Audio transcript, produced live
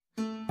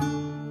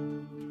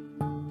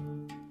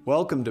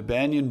Welcome to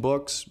Banyan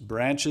Books,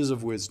 Branches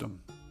of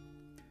Wisdom,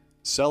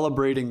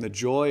 celebrating the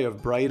joy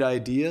of bright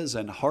ideas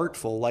and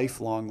heartful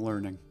lifelong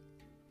learning.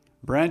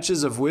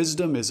 Branches of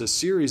Wisdom is a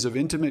series of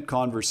intimate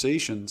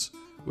conversations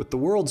with the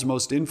world's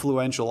most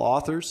influential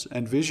authors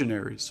and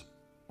visionaries.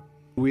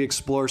 We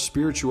explore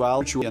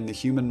spirituality and the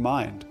human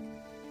mind,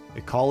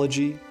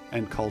 ecology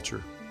and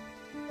culture.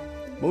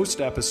 Most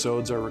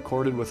episodes are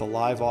recorded with a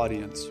live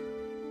audience.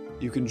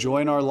 You can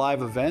join our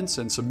live events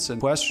and submit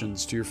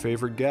questions to your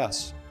favorite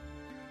guests.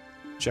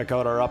 Check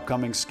out our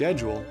upcoming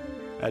schedule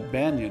at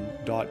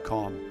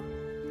banyan.com.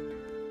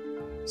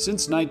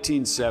 Since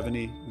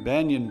 1970,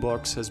 Banyan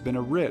Books has been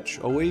a rich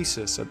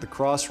oasis at the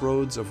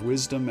crossroads of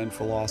wisdom and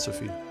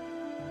philosophy,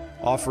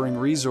 offering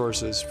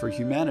resources for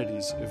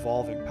humanity's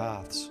evolving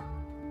paths.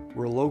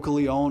 We're a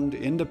locally owned,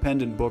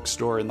 independent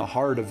bookstore in the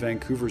heart of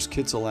Vancouver's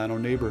Kitsilano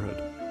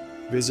neighborhood.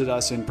 Visit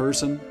us in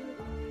person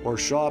or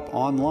shop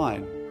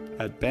online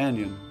at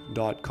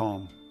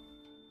banyan.com.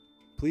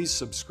 Please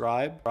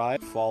subscribe,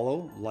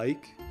 follow,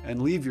 like,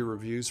 and leave your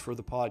reviews for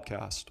the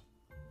podcast.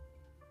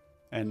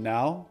 And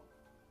now,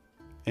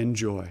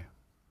 enjoy.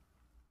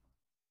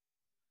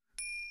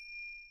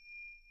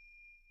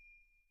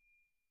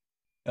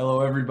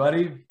 Hello,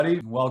 everybody.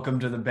 Welcome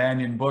to the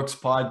Banyan Books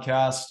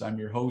podcast. I'm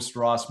your host,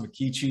 Ross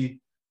McKeechee.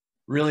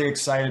 Really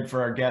excited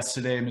for our guest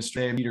today,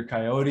 Mr. Peter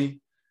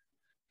Coyote.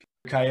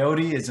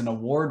 Coyote is an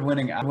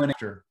award-winning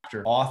actor,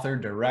 author,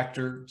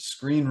 director,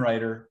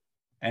 screenwriter,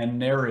 and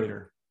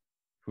narrator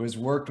who has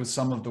worked with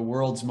some of the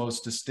world's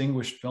most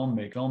distinguished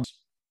filmmakers.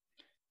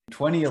 In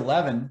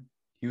 2011,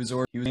 he was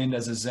ordained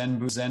as a Zen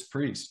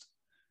priest,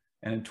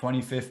 and in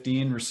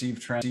 2015 received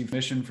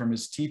transmission from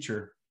his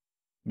teacher,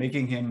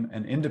 making him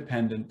an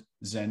independent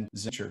Zen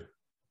teacher.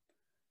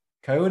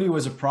 Coyote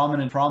was a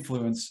prominent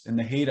influence in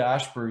the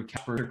Haight-Ashbury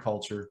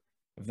culture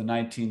of the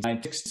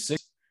 1960s,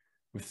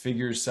 with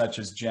figures such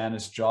as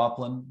Janis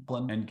Joplin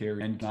and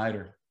Gary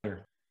Snyder.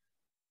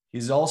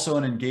 He's also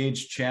an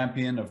engaged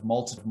champion of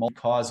multiple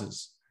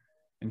causes,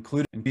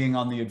 including being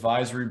on the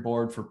advisory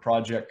board for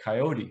Project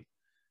Coyote,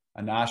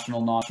 a national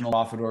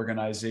non-profit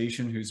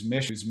organization whose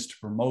mission is to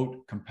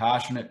promote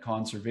compassionate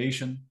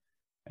conservation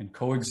and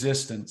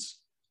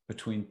coexistence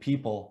between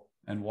people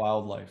and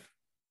wildlife.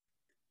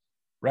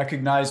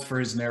 Recognized for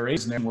his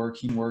narration work,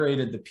 he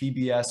narrated the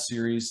PBS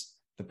series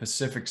The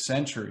Pacific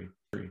Century,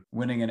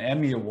 winning an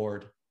Emmy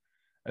Award,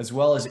 as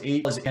well as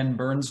 8 Ken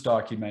Burns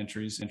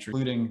documentaries,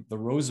 including The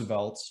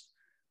Roosevelts,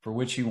 for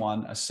which he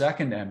won a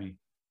second Emmy.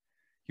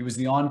 He was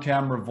the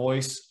on-camera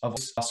voice of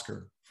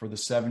Oscar for the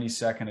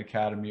 72nd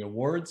Academy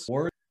Awards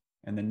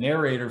and the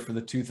narrator for the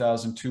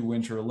 2002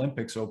 Winter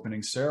Olympics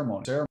opening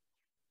ceremony.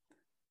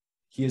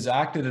 He has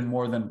acted in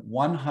more than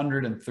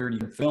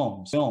 130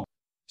 films,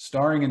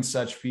 starring in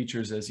such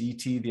features as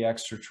E.T. the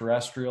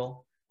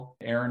Extraterrestrial,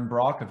 Erin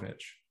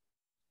Brockovich.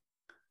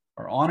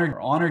 Our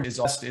honor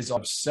is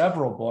of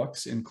several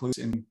books,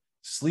 including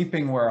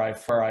Sleeping Where I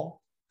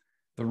Fall,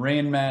 The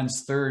Rain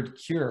Man's Third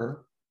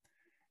Cure,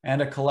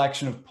 and a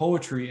collection of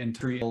poetry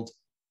entitled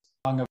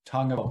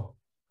Tongue of.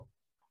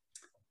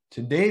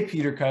 Today,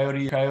 Peter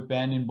Coyote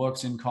Banyan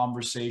Books in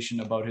conversation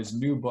about his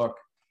new book,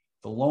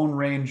 The Lone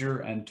Ranger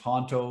and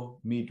Tonto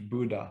Meet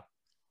Buddha,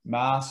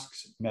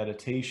 Masks,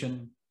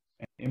 Meditation,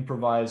 and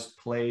Improvised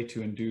Play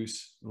to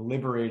Induce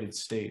Liberated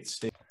States.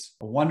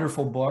 A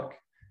wonderful book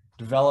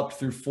developed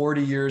through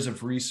 40 years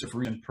of research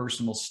and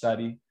personal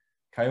study.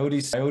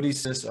 Coyote's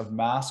of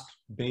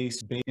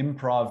mask-based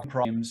improv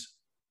games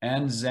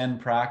and Zen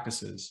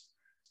practices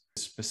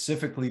is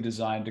specifically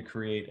designed to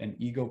create an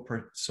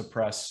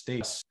ego-suppressed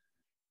state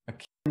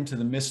akin to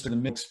the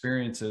mystical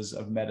experiences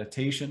of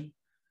meditation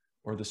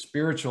or the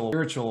spiritual of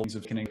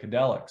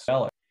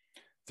psychedelics.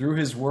 Through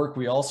his work,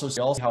 we also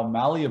see how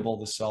malleable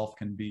the self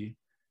can be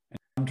and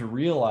come to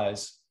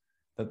realize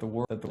that the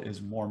world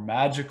is more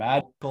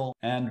magical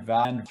and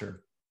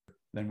vaster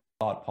than we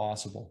thought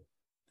possible.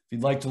 If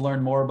you'd like to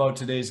learn more about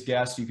today's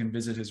guest, you can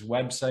visit his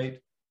website,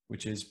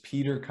 which is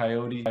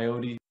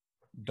petercoyote.com.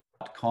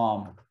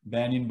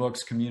 Banyan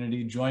Books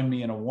community, join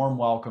me in a warm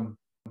welcome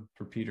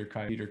for Peter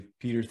Coyote.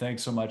 Peter,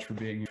 thanks so much for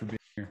being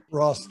here.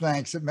 Ross,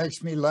 thanks. It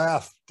makes me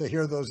laugh to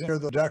hear those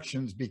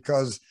introductions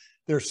because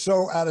they're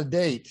so out of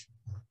date.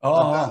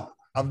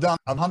 I've done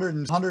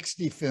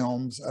 160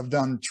 films. I've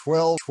done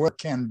 12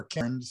 Ken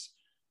Burns.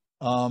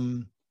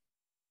 One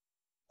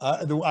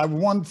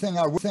thing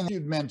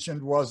you'd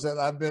mentioned was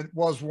that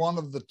was one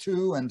of the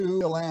two and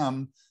still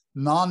am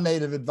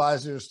non-native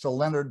advisors to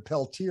Leonard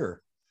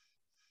Peltier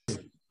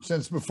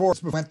since before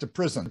he went to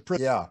prison.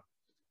 Yeah,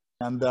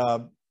 and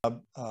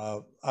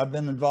I've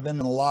been involved in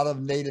a lot of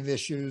native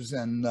issues,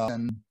 and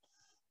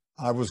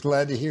I was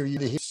glad to hear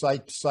you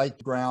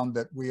cite ground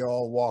that we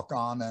all walk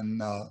on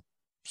and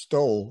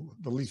stole.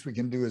 The least we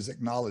can do is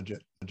acknowledge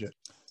it.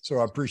 So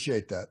I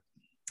appreciate that.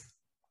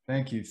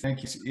 Thank you.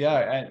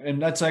 Yeah,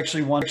 and that's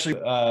actually one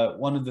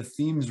of the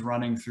themes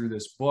running through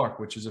this book,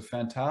 which is a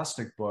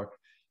fantastic book.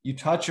 You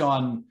touch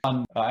on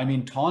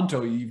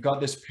Tonto. You've got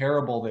this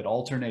parable that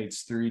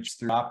alternates through each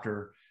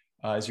chapter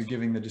as you're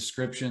giving the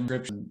description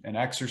and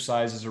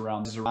exercises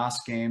around the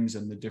mask games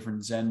and the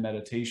different Zen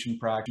meditation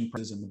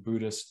practices and the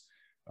Buddhist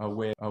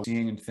way of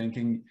seeing and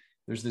thinking.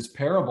 There's this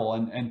parable,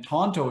 and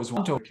Tonto is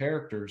one of the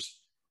characters.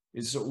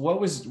 Was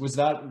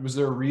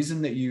there a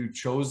reason that you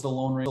chose the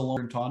Lone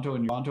Ranger and Tonto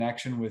and your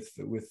connection with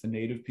the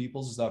native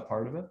peoples? Is that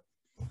part of it?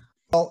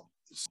 Well,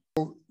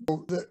 so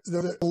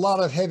there's a lot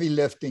of heavy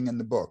lifting in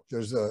the book.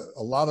 There's a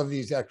lot of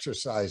these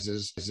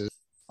exercises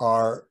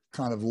are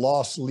kind of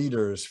lost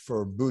leaders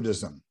for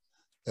Buddhism.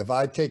 If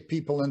I take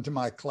people into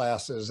my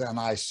classes and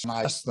I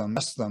test them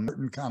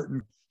certain kind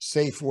of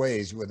safe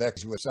ways with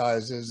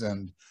exercises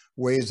and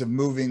ways of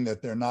moving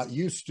that they're not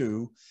used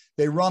to,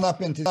 they run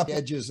up into the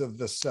edges of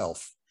the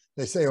self.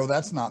 They say, oh,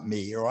 that's not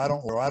me, or I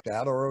don't like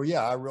that, or oh,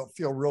 yeah, I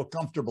feel real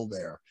comfortable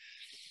there.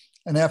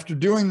 And after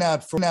doing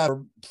that for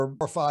 4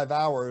 or 5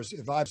 hours,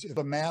 if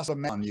a mask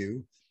on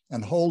you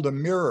and hold a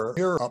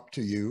mirror up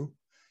to you,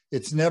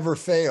 it's never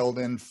failed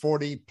in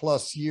 40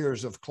 plus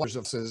years of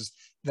classes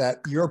that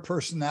your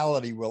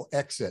personality will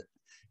exit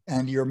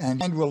and your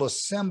mind will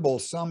assemble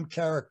some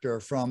character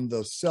from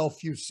the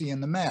self you see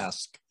in the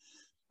mask,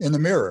 in the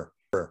mirror.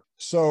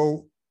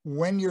 So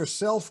when your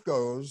self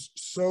goes,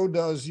 so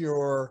does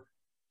your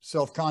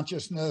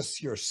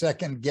self-consciousness, your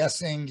second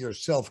guessing, your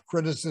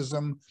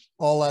self-criticism,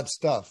 all that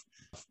stuff.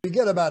 You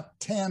get about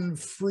 10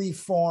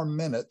 free-form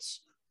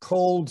minutes,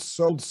 cold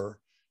sober,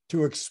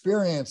 to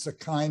experience a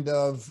kind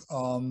of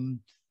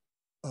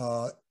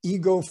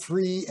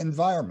ego-free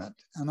environment.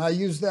 And I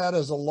use that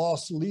as a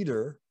lost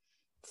leader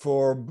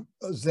for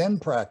Zen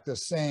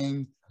practice,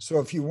 saying, so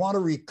if you want to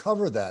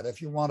recover that,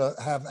 if you want to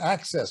have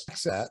access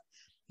to that,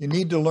 you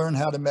need to learn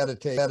how to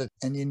meditate,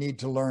 and you need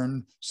to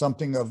learn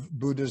something of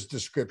Buddha's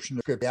description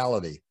of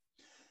reality.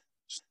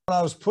 So when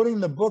I was putting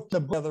the book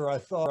together, I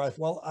thought,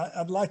 well,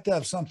 I'd like to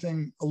have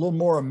something a little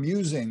more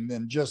amusing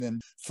than just in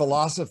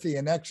philosophy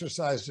and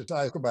exercise to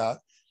talk about.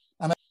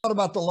 And I thought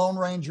about the Lone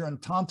Ranger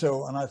and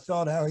Tonto, and I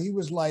thought how he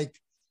was like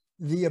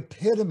the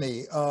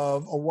epitome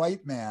of a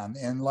white man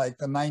in like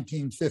the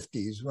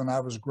 1950s when I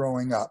was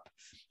growing up.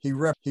 He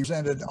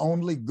represented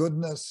only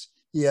goodness.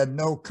 He had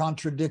no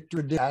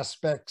contradictory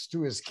aspects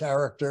to his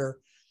character.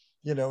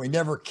 You know, he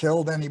never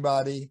killed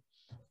anybody.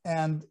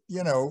 And,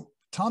 you know,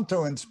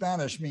 Tonto in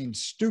Spanish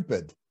means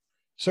stupid.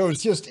 So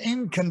it's just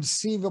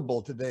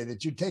inconceivable today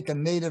that you take a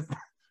native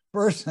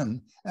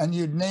person and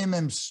you'd name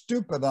him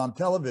stupid on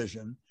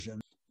television.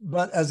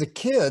 But as a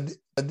kid,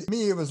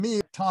 it was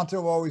me.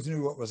 Tonto always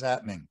knew what was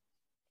happening.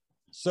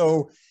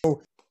 So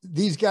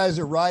these guys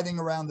are riding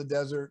around the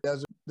desert.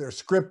 Their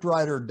script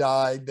writer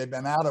died. They've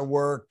been out of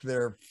work.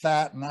 They're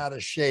fat and out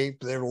of shape.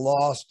 They're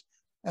lost.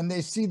 And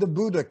they see the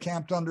Buddha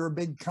camped under a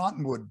big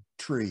cottonwood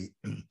tree.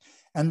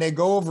 And they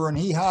go over and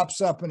he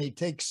hops up and he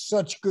takes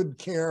such good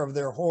care of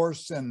their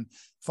horse and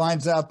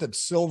finds out that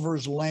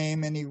Silver's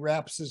lame and he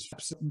wraps his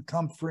in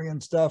comfrey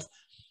and stuff,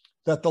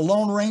 that the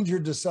Lone Ranger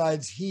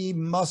decides he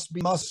must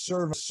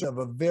serve of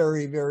a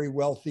very, very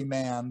wealthy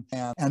man.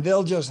 And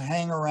they'll just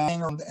hang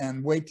around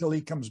and wait till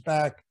he comes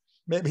back.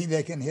 Maybe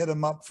they can hit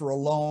him up for a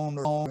loan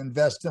or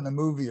invest in a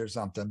movie or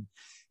something.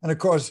 And of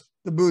course,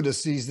 the Buddha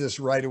sees this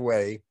right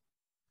away.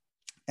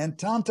 And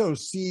Tonto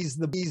sees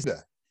the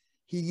Buddha.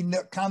 He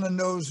kind of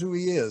knows who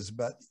he is,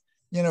 but,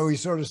 you know, he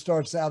sort of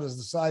starts out as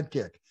the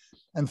sidekick.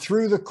 And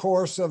through the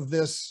course of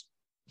this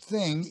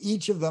thing,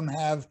 each of them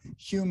have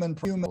human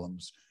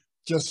problems,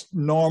 just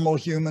normal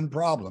human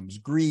problems,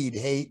 greed,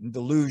 hate, and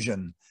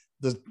delusion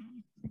that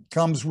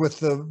comes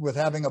with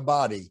having a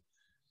body.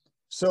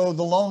 So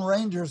the Lone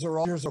Rangers are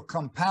all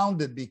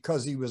compounded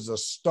because he was a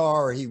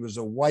star. He was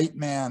a white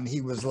man.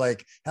 He was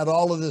like, had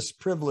all of this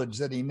privilege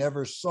that he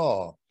never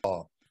saw.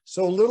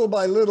 So little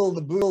by little,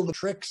 the Buddha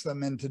tricks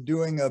them into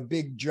doing a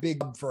big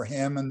job for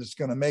him, and it's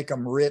going to make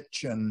them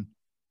rich. And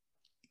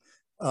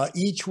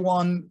each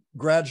one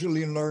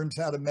gradually learns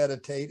how to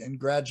meditate and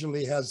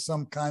gradually has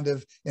some kind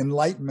of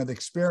enlightenment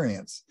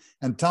experience.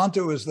 And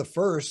Tonto is the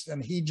first,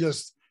 and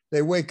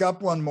they wake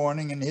up one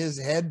morning and his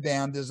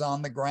headband is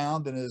on the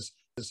ground and his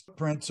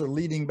prints are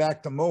leading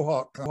back to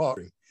Mohawk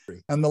country.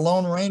 And the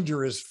Lone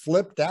Ranger is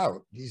flipped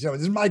out. He said,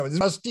 this is my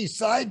musty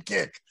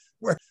sidekick.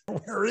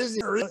 Where is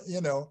he?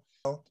 You know.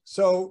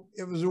 So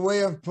it was a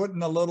way of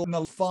putting a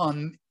little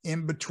fun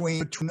in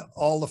between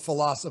all the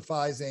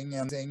philosophizing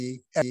and the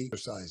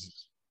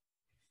exercises.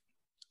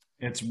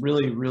 It's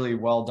really, really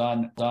well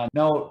done.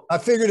 Now, I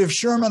figured if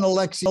Sherman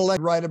Alexie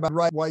write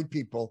about white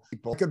people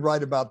could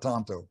write about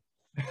Tonto.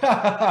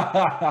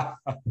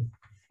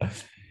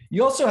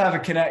 You also have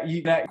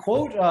a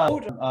quote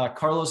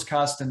Carlos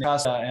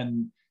Castaneda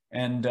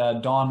and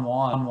Don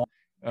Juan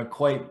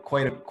quite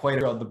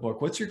throughout the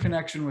book. What's your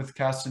connection with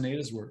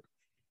Castaneda's work?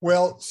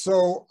 Well,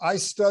 so I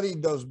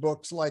studied those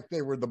books like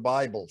they were the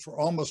Bible for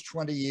almost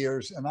 20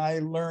 years, and I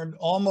learned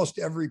almost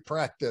every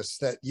practice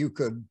that you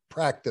could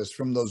practice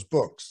from those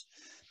books.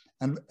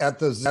 And at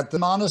the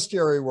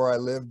monastery where I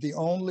lived, the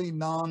only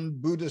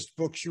non-Buddhist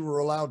books you were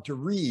allowed to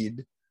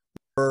read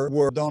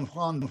were Don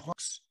Juan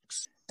books.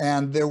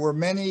 And there were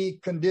many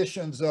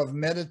conditions of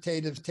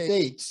meditative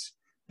states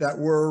that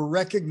were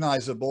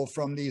recognizable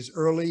from these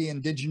early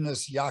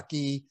indigenous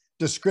Yaqui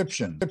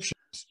descriptions.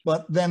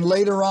 But then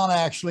later on, I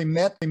actually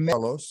met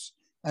Carlos,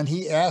 and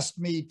he asked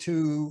me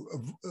to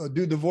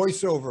do the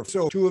voiceover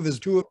for two of his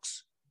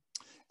books,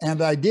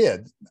 and I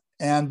did.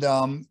 And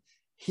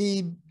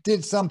he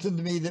did something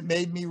to me that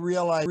made me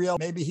realize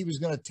maybe he was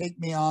going to take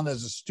me on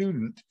as a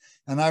student,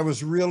 and I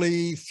was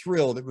really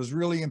thrilled. It was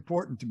really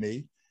important to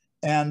me.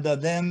 And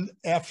then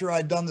after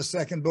I'd done the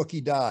second book,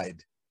 he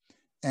died.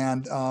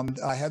 And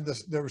I had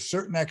this, there were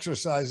certain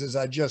exercises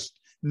I just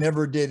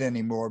never did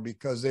anymore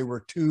because they were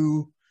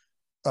too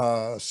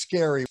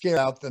scary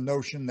out the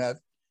notion that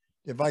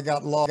if I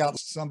got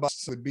lost, somebody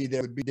would be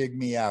there, would dig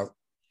me out.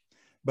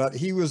 But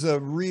he was a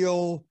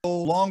real,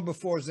 long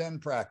before Zen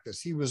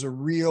practice, he was a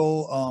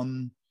real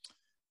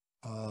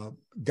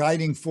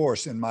guiding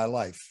force in my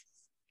life.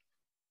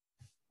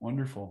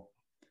 Wonderful.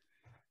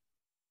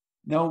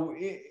 Now,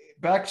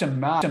 back to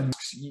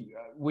masks.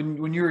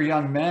 When you were a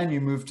young man,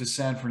 you moved to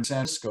San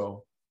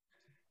Francisco,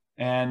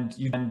 and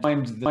you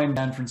joined the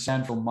San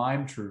Francisco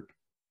Mime Troupe.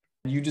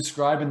 You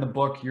describe in the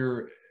book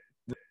your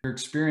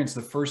experience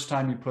the first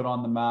time you put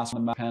on the mask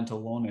on the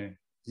Pantalone.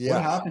 Yeah.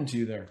 What happened to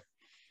you there?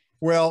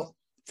 Well,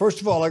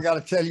 first of all, I got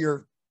to tell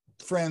your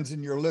friends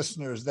and your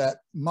listeners that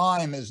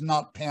mime is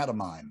not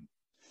pantomime.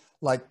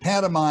 Like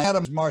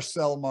pantomime,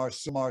 Marcel,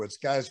 it's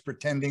guys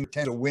pretending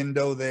to a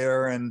window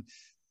there and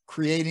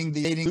creating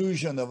the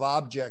illusion of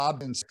object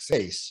in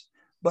space.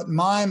 But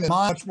mime is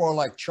much more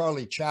like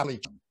Charlie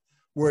Chaplin,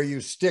 where you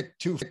stick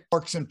two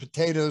forks and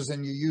potatoes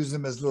and you use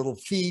them as little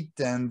feet,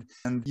 and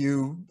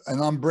an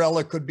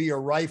umbrella could be a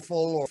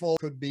rifle or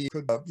could be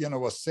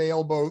a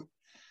sailboat.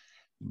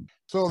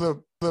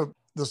 So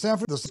the San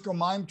Francisco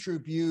Mime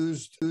Troupe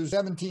used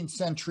 17th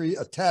century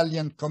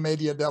Italian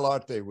commedia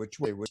dell'arte, which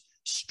was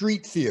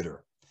street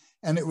theater.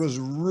 And it was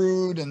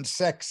rude and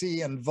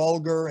sexy and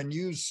vulgar and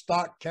used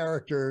stock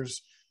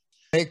characters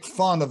to make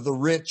fun of the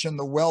rich and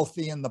the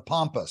wealthy and the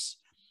pompous.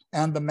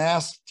 And the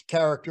masked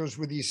characters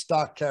were these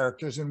stock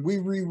characters. And we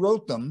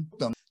rewrote them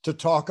to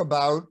talk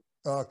about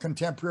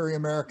contemporary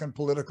American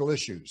political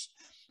issues.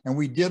 And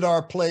we did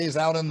our plays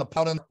out in the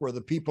park where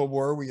the people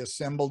were. We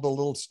assembled a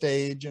little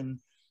stage and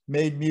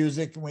made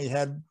music, and we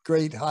had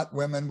great hot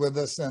women with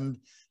us, and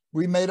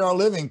we made our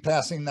living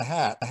passing the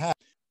hat.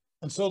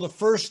 And so the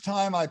first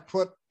time I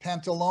put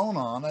Pantalone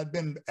on, I'd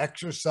been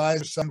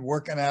exercising,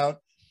 working out.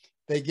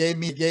 They gave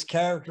me a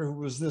character who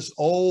was this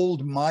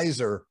old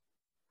miser.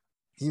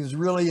 He was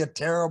really a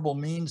terrible,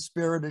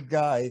 mean-spirited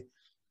guy.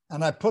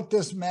 And I put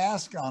this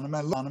mask on him.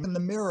 I looked in the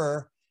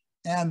mirror,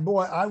 and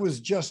boy, I was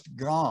just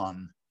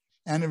gone.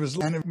 And it was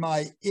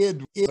my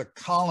id was a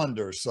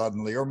colander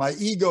suddenly, or my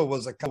ego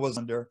was a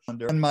colander,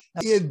 and my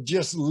id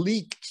just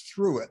leaked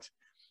through it.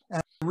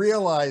 And I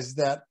realized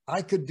that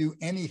I could do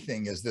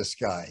anything as this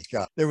guy.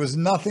 There was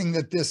nothing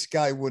that this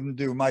guy wouldn't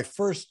do. My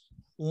first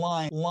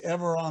line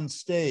ever on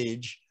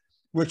stage,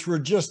 which were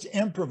just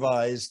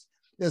improvised,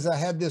 is I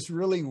had this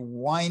really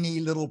whiny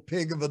little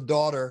pig of a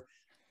daughter,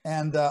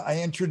 and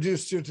I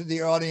introduced her to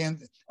the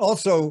audience.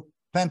 Also,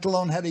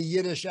 Pantalone had a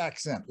Yiddish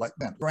accent like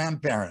that,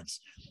 grandparents.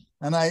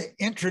 And I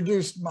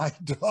introduced my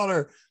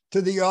daughter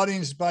to the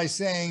audience by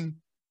saying,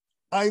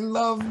 I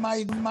love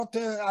my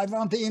daughter. I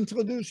want to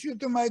introduce you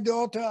to my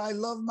daughter. I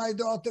love my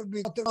daughter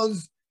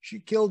because she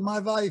killed my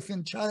wife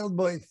in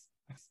childbirth.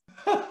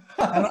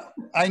 And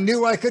I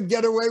knew I could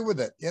get away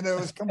with it. It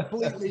was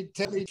completely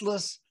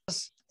tasteless.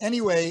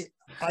 Anyway,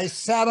 I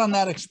sat on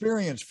that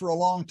experience for a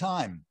long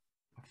time.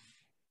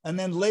 And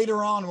then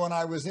later on, when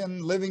I was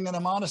living in a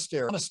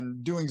monastery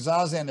and doing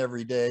zazen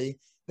every day,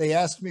 they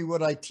asked me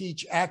would I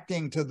teach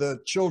acting to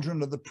the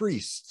children of the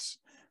priests.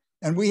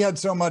 And we had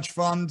so much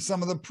fun,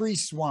 some of the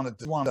priests wanted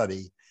to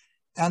study.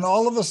 And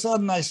all of a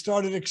sudden, I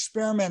started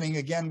experimenting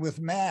again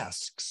with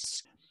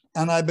masks.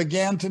 And I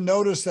began to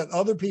notice that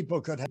other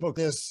people could have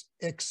this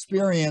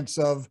experience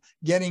of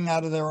getting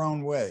out of their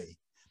own way.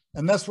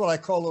 And that's what I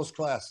call those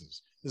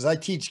classes, is I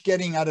teach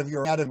getting out of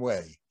your own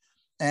way.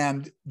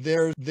 And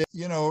the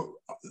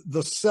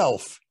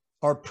self,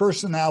 our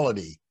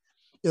personality,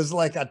 is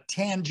like a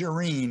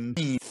tangerine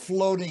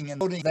floating in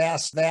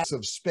vast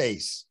of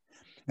space.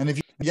 And if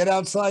you get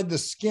outside the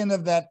skin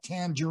of that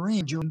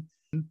tangerine,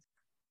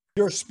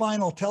 your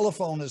spinal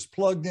telephone is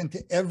plugged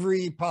into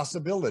every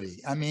possibility.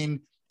 I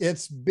mean,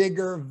 it's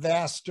bigger,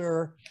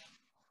 vaster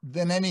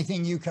than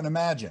anything you can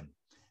imagine.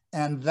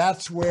 And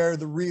that's where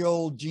the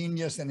real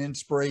genius and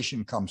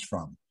inspiration comes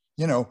from.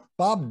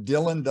 Bob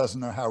Dylan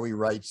doesn't know how he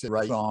writes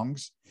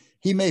songs.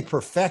 He may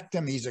perfect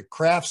them. He's a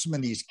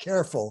craftsman. He's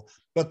careful,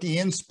 but the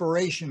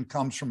inspiration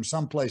comes from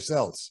someplace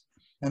else.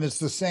 And it's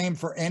the same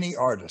for any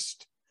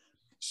artist.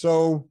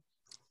 So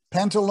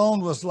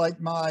Pantalone was like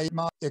my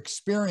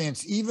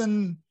experience, I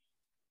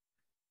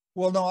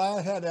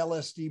had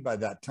LSD by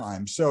that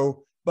time.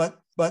 So, but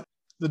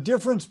the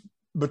difference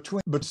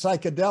between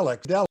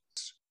psychedelics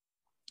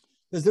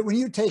is that when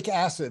you take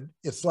acid,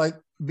 it's like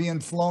being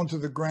flown to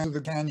the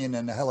Grand Canyon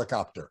in a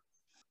helicopter.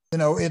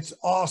 It's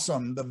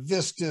awesome. The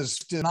vista is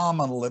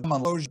phenomenal. It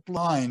blows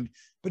blind,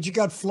 but you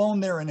got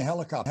flown there in a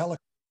helicopter.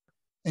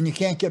 and you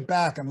can't get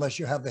back unless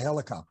you have the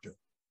helicopter.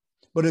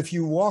 But if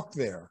you walk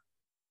there,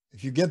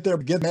 if you get there,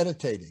 get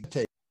meditating,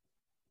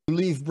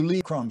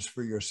 leave crumbs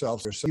for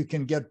yourself so you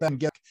can get back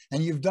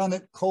and you've done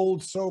it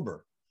cold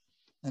sober.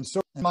 And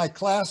so in my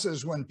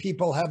classes, when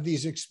people have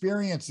these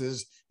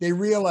experiences, they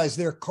realize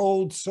they're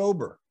cold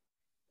sober.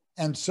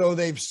 And so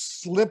they've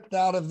slipped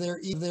out of their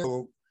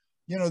ego.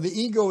 You know, the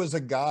ego is a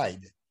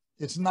guide.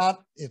 It's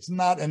not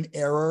an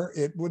error.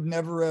 It would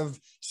never have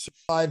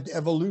survived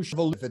evolution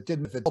if it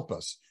didn't help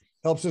us.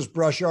 Helps us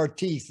brush our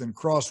teeth and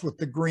cross with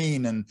the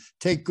green and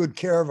take good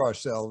care of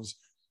ourselves.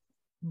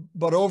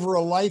 But over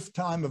a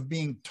lifetime of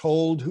being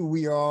told who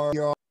we are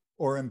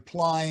or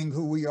implying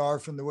who we are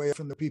from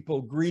the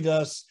people greet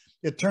us,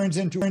 it turns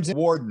into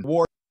warden,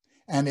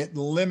 and it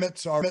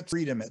limits our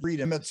freedom. It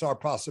limits our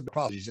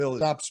possibilities. It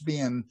stops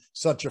being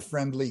such a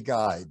friendly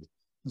guide.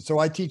 And so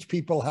I teach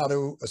people how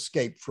to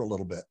escape for a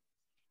little bit.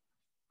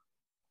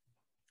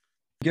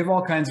 Give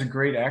all kinds of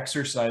great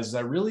exercises.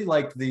 I really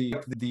like the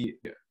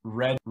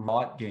red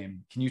dot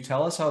game. Can you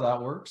tell us how that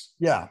works?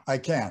 Yeah, I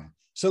can.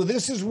 So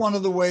this is one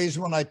of the ways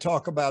when I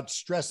talk about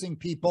stressing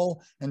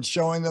people and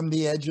showing them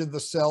the edge of the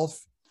self.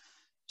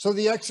 So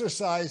the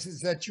exercise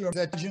is that you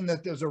imagine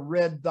that there's a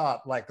red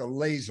dot like a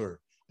laser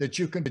that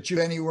you can shoot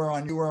anywhere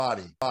on your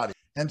body.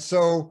 And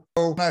so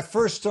when I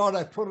first start,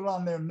 I put it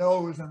on their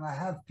nose and I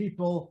have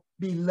people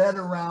be led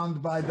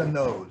around by the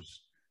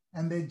nose,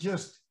 and they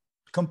just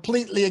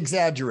completely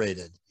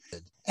exaggerated.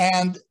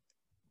 And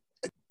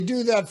I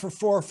do that for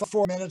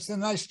 4 minutes,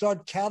 and I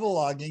start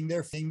cataloging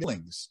their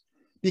feelings,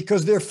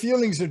 because their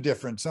feelings are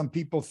different. Some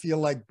people feel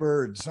like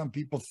birds, some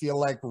people feel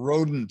like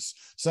rodents,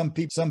 some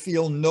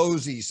feel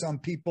nosy, some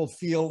people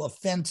feel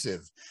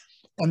offensive.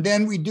 And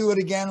then we do it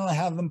again, and I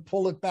have them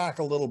pull it back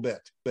a little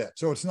bit.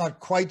 So it's not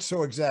quite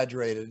so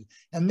exaggerated.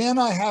 And then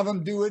I have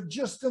them do it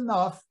just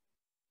enough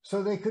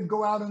so they could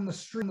go out in the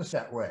street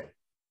that way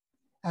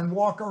and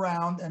walk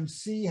around and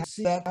see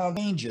that how it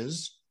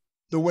changes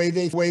the way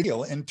they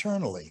feel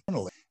internally.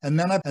 And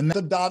then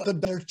the dot of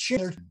their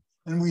chin,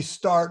 and we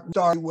start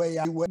way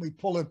we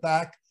pull it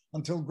back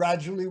until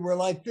gradually we're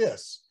like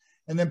this,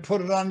 and then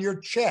put it on your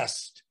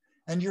chest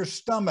and your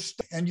stomach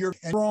and your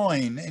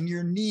groin and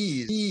your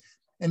knees.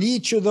 And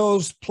each of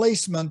those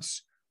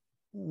placements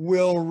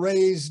will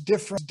raise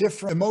different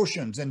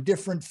emotions and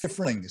different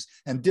feelings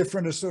and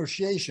different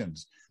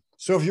associations.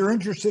 So if you're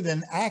interested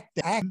in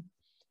acting,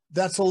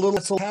 that's a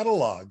little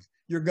catalog.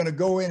 You're going to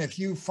go in, if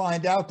you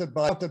find out that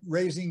by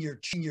raising your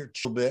chin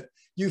a bit,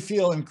 you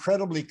feel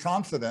incredibly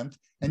confident,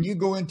 and you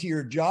go into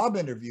your job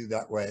interview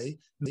that way,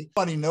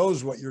 nobody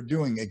knows what you're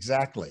doing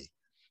exactly,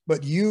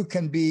 but you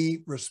can be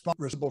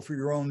responsible for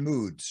your own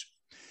moods.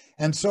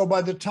 And so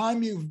by the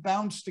time you've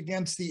bounced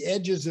against the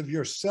edges of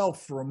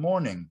yourself for a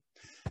morning,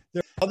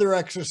 there are other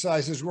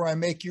exercises where I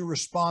make you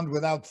respond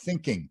without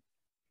thinking.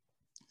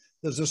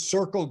 There's a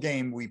circle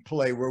game we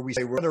play where we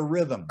say we're at a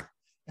rhythm,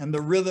 and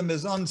the rhythm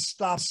is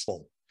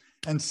unstoppable.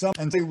 And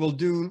they will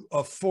do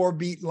a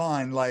 4-beat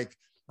line like,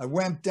 I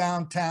went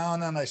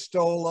downtown and I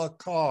stole a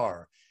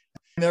car.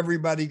 And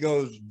everybody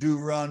goes, do,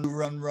 run,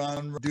 run,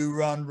 run, do,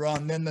 run,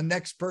 run. Then the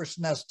next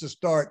person has to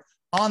start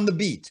on the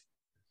beat.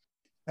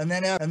 And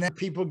then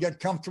people get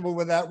comfortable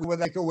with that,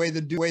 take away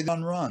the way the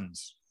run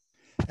runs.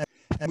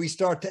 And we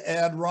start to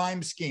add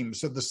rhyme schemes.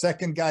 So the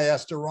second guy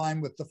has to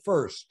rhyme with the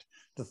first.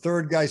 The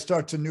third guy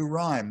starts a new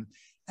rhyme.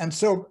 And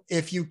so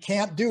if you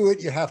can't do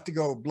it, you have to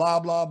go blah,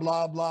 blah,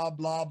 blah, blah,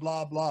 blah,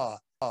 blah, blah.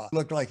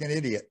 Look like an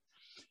idiot.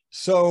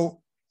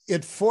 So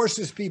it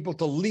forces people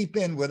to leap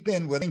in with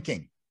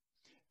thinking.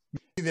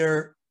 Maybe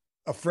they're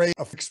afraid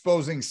of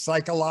exposing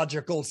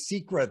psychological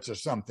secrets or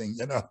something.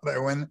 You know,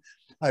 when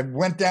I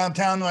went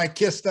downtown and I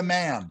kissed a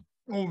man.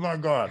 Oh my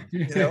God.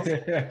 You know?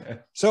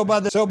 So by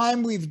the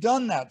time we've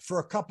done that for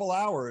a couple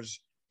hours,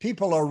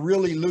 people are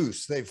really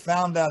loose. They've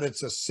found out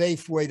it's a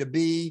safe way to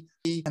be,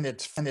 and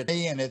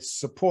it's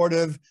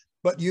supportive,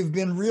 but you've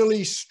been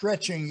really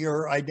stretching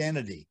your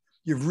identity.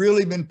 You've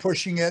really been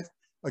pushing it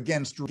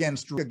against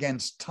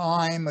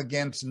time,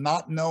 against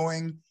not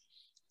knowing.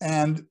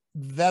 And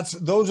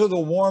those are the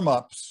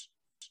warm-ups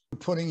to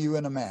putting you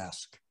in a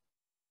mask.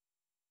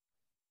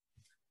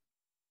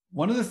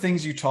 One of the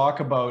things you talk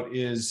about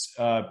is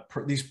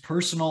these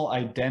personal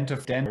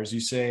identifiers.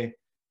 You say,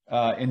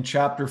 in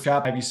chapter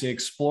 5, you say,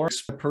 exploring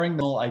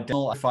personal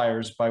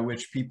identifiers by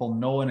which people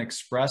know and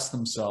express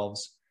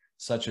themselves,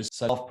 such as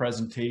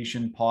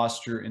self-presentation,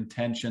 posture,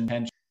 intention,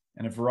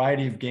 and a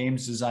variety of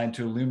games designed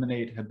to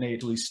illuminate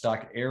habitually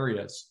stuck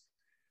areas.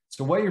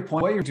 So what you're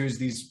pointing to is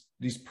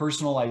these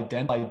personal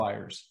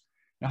identifiers.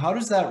 Now, how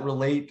does that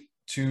relate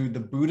to the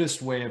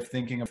Buddhist way of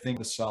thinking of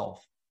the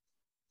self?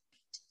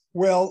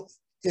 Well,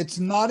 it's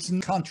not a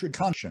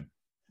contradiction.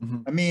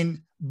 Mm-hmm. I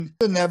mean,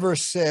 Buddha never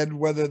said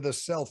whether the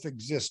self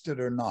existed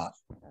or not.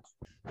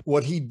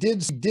 What he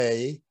did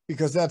say,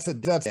 because that's a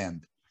death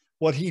end,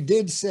 what he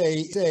did say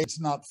it's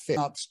not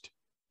fixed.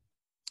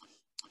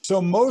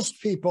 So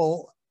most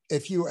people,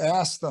 if you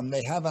ask them,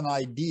 they have an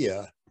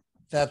idea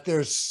that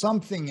there's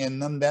something in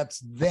them that's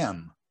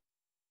them,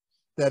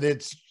 that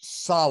it's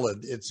solid,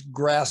 it's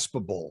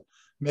graspable,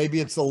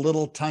 Maybe it's a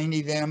little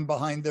tiny them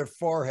behind their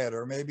forehead,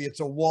 or maybe it's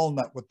a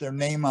walnut with their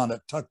name on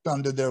it tucked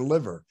under their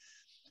liver.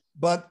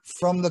 But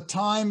from the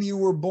time you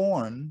were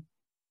born,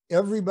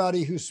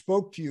 everybody who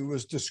spoke to you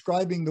was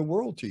describing the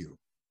world to you.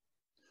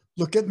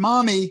 Look at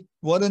mommy,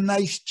 what a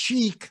nice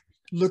cheek.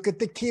 Look at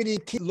the kitty,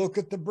 look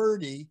at the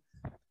birdie.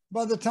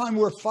 By the time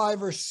we're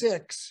 5 or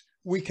 6,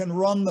 we can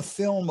run the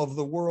film of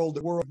the world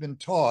that we've been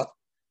taught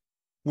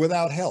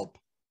without help.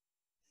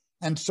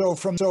 And so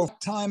from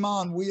time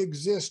on, we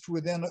exist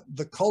within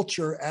the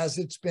culture as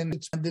it's been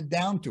handed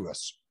down to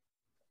us.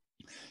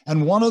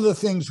 And one of the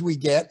things we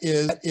get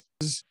is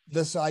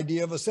this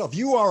idea of a self.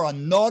 You are a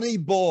naughty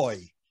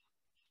boy.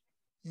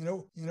 You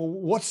know,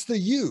 what's the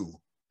you?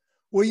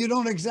 Well, you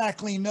don't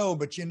exactly know,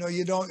 but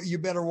you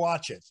better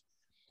watch it.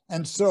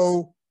 And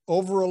so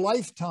over a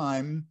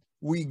lifetime,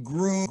 we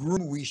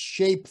groom, we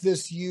shape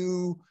this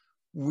you,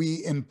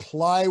 we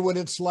imply what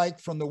it's like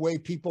from the way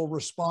people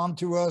respond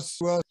to us.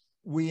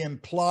 We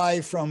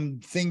imply from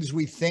things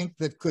we think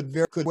that could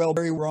well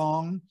be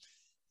wrong.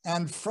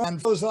 And from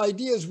those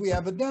ideas, we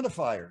have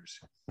identifiers.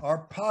 Our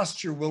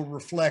posture will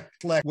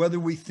reflect whether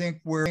we think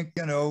we're,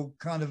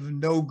 kind of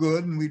no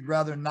good and we'd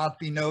rather not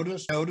be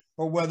noticed,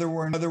 or whether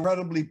we're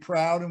incredibly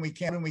proud and we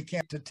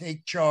can't to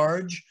take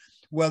charge,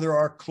 whether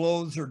our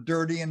clothes are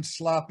dirty and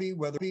sloppy,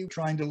 whether we're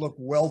trying to look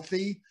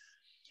wealthy.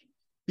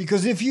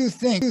 Because if you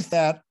think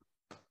that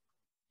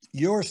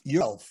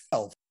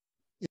yourself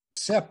is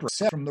separate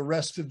from the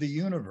rest of the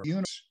universe,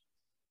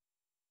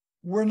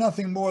 we're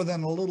nothing more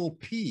than a little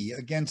pea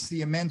against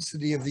the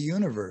immensity of the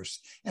universe.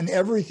 And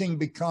everything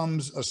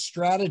becomes a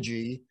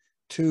strategy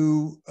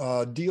to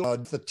deal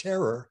with the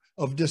terror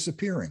of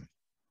disappearing.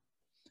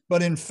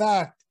 But in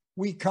fact,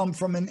 we come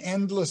from an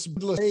endless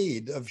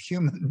blade of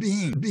human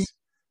beings.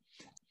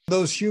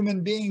 Those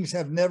human beings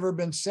have never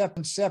been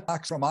separate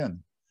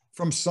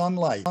from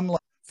sunlight,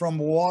 from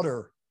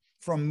water,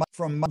 from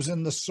mobs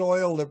in the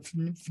soil that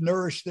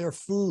nourish their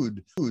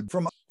food,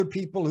 from other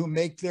people who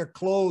make their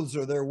clothes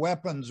or their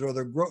weapons or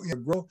their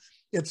grow.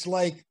 It's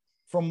like,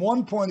 from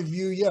one point of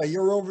view, yeah,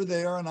 you're over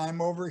there and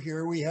I'm over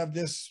here. We have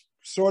this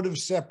sort of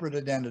separate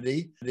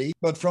identity,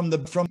 but from the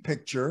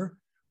picture,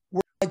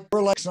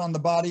 we're like on the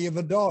body of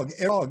a dog.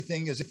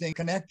 Everything is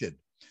connected.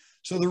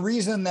 So the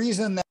reason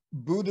that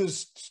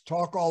Buddhists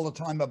talk all the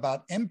time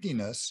about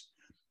emptiness,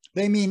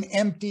 they mean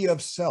empty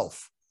of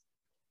self.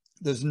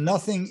 There's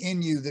nothing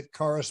in you that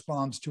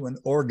corresponds to an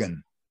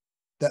organ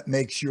that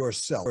makes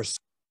yourself.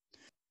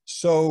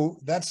 So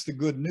that's the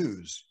good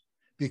news,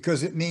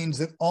 because it means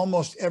that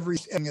almost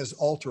everything is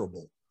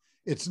alterable.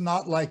 It's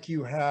not like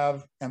you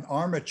have an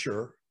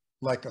armature,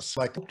 like a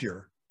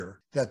sculpture,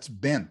 that's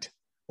bent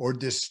or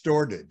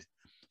distorted.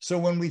 So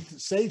when we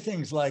say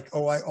things like,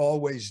 oh, I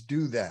always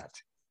do that,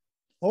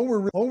 all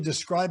we're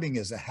describing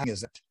is a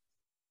habit.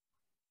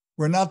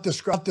 We're not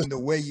describing the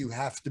way you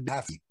have to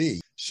be.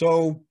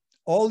 So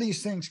all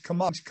these things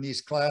come up in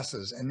these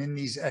classes and in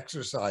these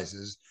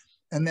exercises.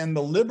 And then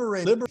the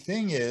liberating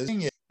thing is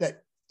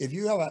that if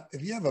you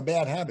have a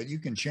bad habit, you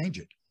can change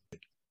it.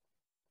 It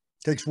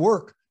takes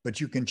work,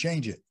 but you can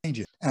change it.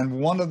 And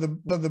one of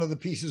the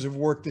pieces of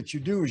work that you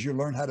do is you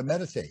learn how to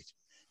meditate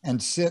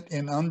and sit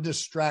in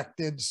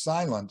undistracted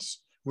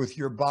silence with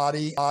your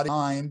body,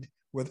 mind,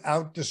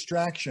 without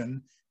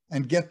distraction,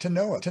 and get to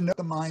know it. To know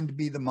the mind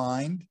be the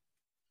mind.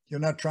 You're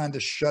not trying to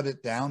shut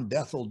it down.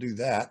 Death will do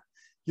that.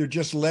 You're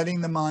just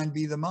letting the mind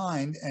be the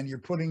mind, and you're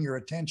putting your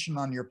attention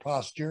on your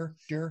posture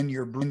and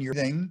your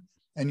breathing,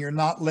 and you're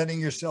not letting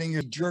yourself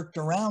get jerked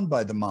around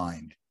by the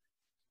mind.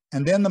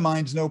 And then the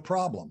mind's no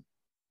problem.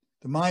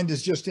 The mind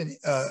is just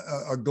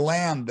a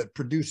gland that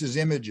produces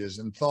images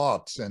and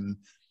thoughts and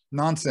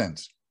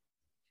nonsense.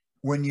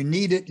 When you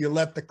need it, you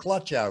let the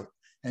clutch out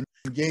and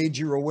engage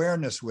your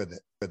awareness with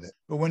it.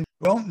 But when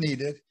you don't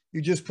need it,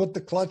 you just put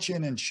the clutch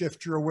in and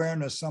shift your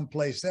awareness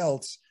someplace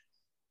else.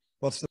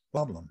 What's the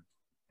problem?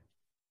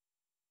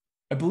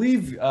 I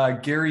believe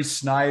Gary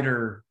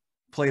Snyder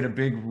played a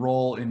big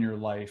role in your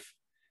life.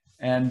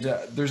 And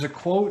there's a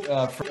quote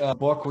from a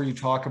book where you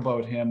talk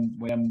about him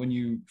when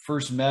you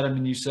first met him,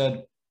 and you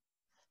said,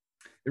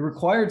 "It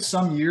required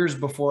some years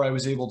before I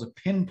was able to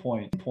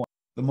pinpoint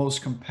the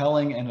most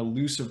compelling and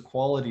elusive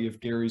quality of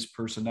Gary's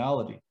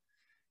personality.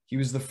 He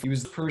was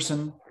the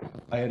person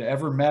I had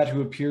ever met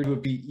who appeared to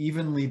be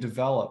evenly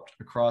developed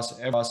across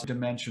every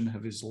dimension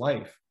of his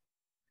life.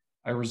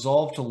 I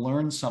resolved to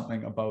learn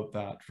something about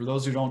that." For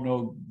those who don't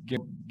know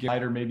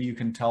Gary, maybe you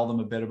can tell them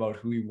a bit about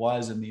who he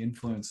was and the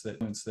influence that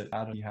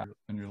he had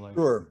in your life.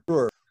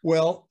 Sure.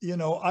 Well,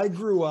 I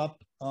grew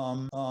up,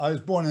 I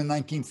was born in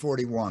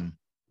 1941.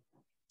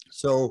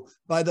 So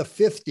by the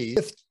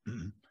 50s,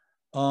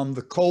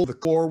 the Cold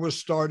War was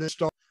started.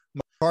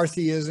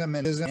 McCarthyism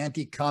and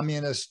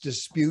anti-communist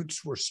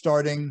disputes were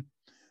starting.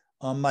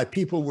 My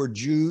people were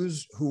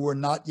Jews who were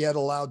not yet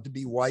allowed to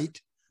be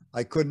white.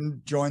 I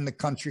couldn't join the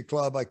country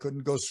club. I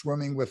couldn't go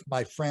swimming with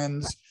my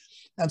friends.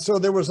 And so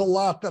there was a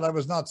lot that I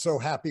was not so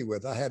happy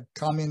with. I had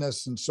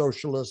communists and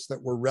socialists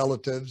that were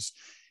relatives,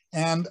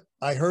 and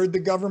I heard the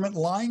government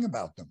lying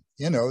about them.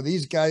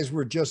 These guys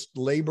were just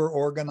labor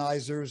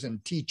organizers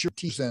and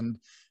teachers and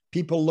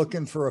people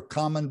looking for a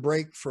common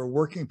break for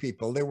working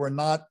people. They were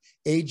not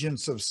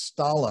agents of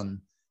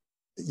Stalin,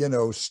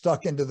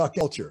 stuck into the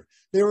culture.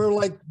 They were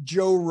like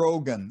Joe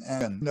Rogan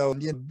and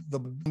the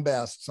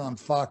bombasts on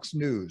Fox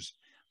News.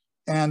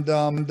 And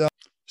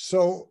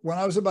so when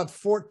I was about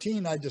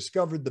 14, I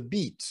discovered the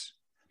Beats.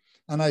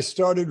 And I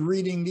started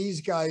reading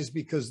these guys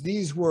because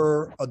these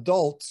were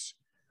adults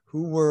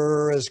who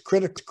were as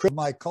critical of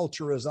my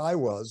culture as I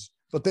was,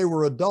 but they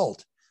were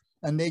adult.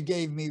 And they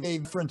gave me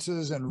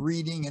references and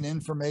reading and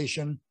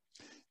information.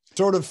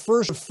 Sort of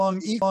first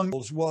among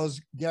equals was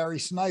Gary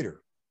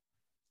Snyder.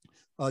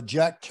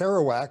 Jack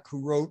Kerouac,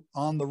 who wrote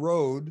On the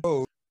Road,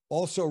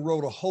 also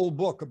wrote a whole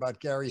book about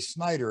Gary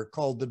Snyder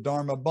called The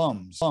Dharma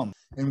Bums,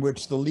 in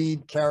which the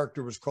lead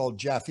character was called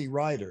Jaffe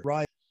Ryder.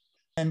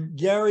 And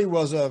Gary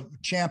was a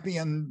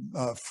champion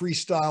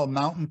freestyle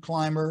mountain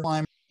climber.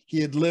 He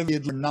had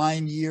lived for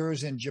 9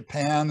 years in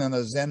Japan in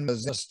a Zen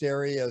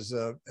monastery as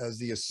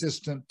the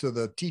assistant to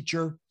the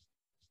teacher.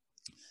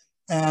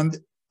 And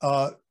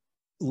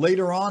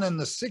later on in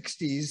the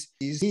 60s,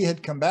 he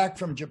had come back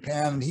from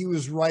Japan and he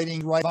was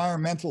writing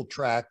environmental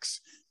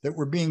tracts that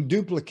were being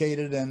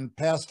duplicated and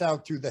passed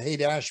out through the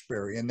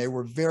Haight-Ashbury. And they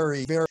were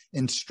very, very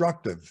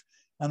instructive.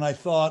 And I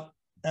thought,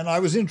 and I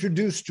was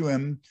introduced to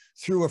him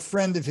through a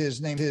friend of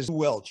his named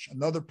Welch,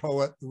 another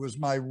poet who was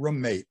my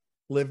roommate,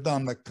 lived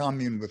on the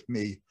commune with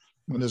me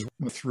when his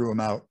wife threw him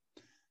out.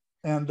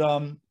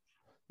 And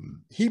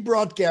he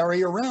brought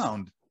Gary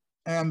around.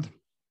 And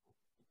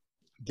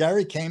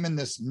Gary came in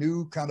this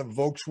new kind of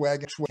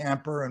Volkswagen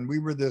camper, and we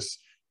were this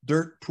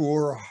dirt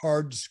poor,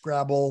 hard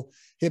scrabble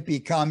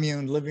hippie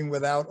commune living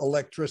without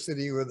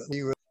electricity with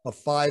a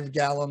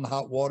 5-gallon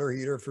hot water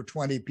heater for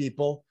 20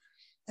 people.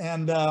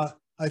 And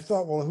I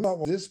thought, well, who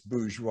was this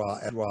bourgeois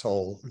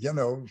asshole?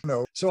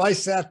 So I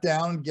sat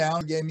down,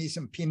 gave me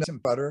some peanuts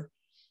and butter.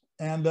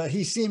 And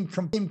he seemed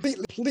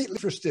completely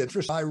interested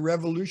in my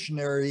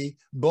revolutionary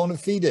bona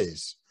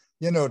fides,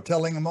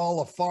 telling him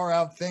all the far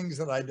out things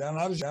that I'd done.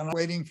 I was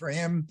waiting for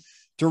him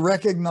to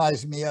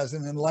recognize me as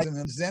an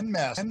enlightened Zen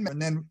master.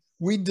 And then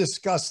we'd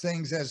discuss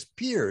things as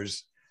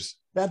peers.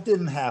 That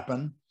didn't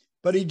happen,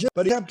 but he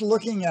kept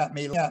looking at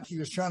me. He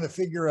was trying to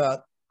figure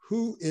out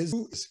who is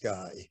this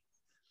guy?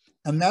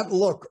 And that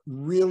look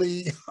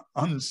really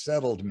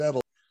unsettled me. I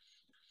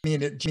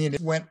mean,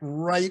 it went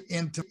right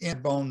into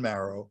bone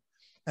marrow.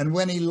 And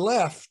when he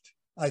left,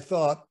 I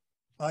thought,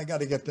 I got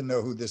to get to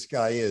know who this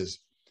guy is.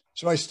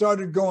 So I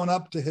started going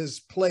up to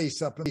his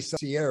place up in the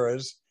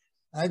Sierras.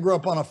 I grew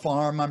up on a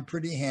farm. I'm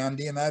pretty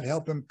handy, and I'd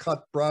help him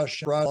cut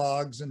brush,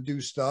 logs, and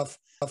do stuff.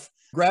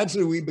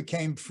 Gradually, we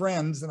became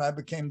friends, and I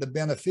became the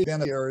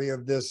beneficiary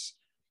of this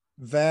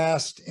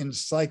vast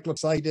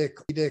encyclopedic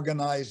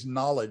organized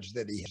knowledge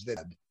that he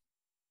had.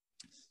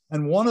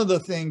 And one of the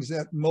things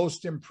that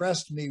most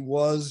impressed me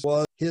was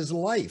his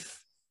life.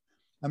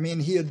 I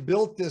mean, he had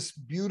built this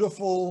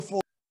beautiful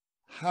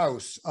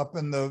house up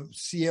in the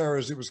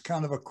Sierras. It was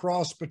kind of a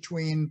cross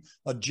between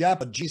a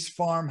Japanese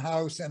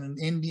farmhouse and an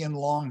Indian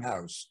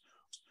longhouse,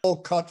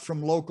 all cut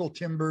from local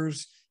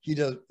timbers.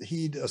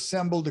 He'd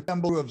assembled a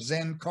crew of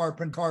Zen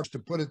carpenters to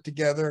put it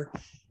together,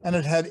 and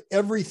it had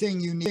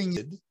everything you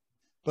needed,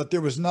 but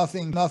there was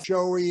nothing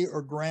showy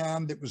or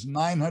grand. It was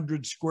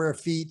 900 square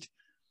feet.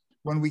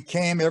 When we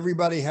came,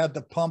 everybody had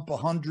to pump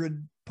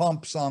 100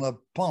 pumps on a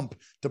pump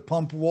to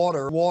pump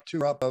water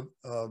up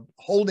a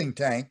holding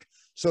tank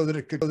so that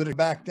it could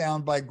back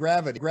down by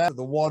gravity,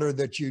 the water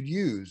that you'd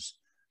use.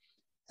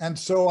 And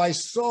so I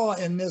saw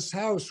in this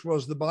house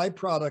was the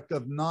byproduct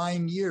of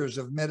 9 years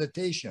of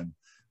meditation,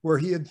 where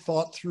he had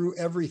thought through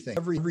everything.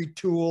 Every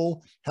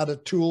tool had a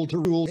tool to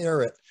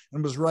repair it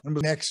and was right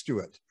next to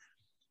it.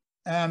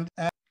 And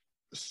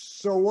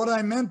so what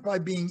I meant by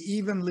being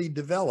evenly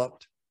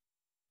developed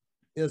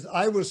is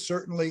I was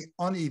certainly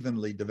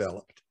unevenly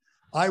developed.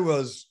 I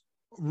was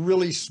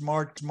really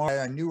smart.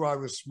 I knew I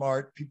was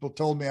smart. People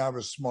told me I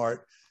was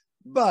smart,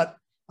 but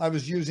I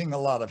was using a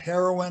lot of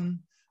heroin.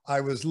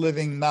 I was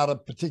living not a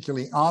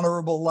particularly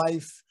honorable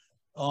life.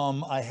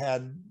 I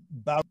had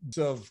bouts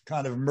of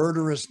kind of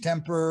murderous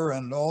temper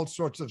and all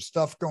sorts of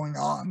stuff going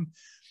on.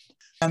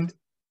 And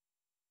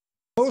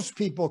most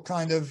people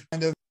kind of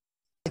like,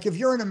 if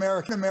you're an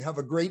American, have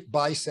a great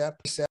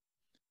bicep,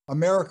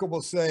 America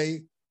will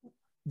say,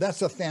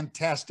 that's a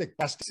fantastic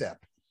bicep.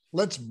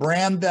 Let's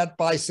brand that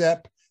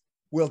bicep.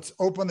 We'll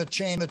open a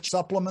chain of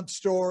supplement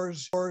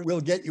stores, or we'll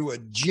get you a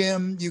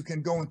gym. You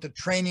can go into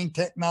training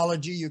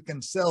technology. You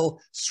can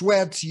sell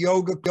sweats,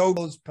 yoga,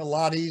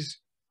 Pilates.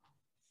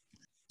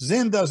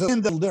 Zen does a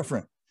little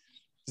different.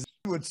 Zen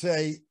would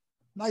say,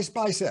 nice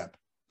bicep.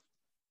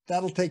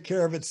 That'll take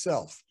care of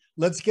itself.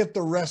 Let's get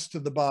the rest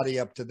of the body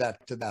up to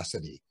that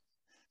capacity.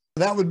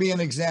 That would be an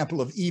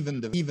example of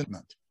even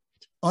development.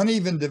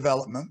 Uneven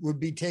development would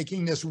be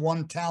taking this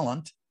one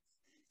talent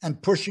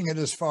and pushing it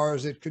as far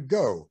as it could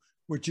go,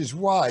 which is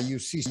why you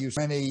see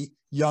many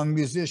young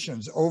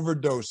musicians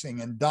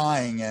overdosing and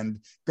dying and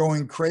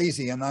going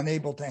crazy and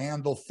unable to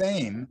handle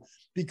fame,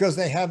 because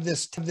they have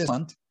this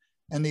talent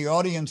and the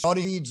audience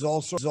needs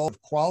all sorts of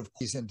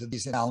qualities into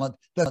these talent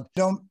that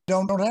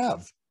don't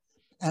have,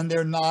 and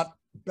they're not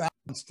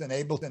balanced and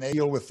able to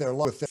deal with their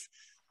life.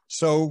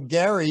 So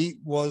Gary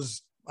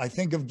was, I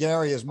think of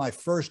Gary as my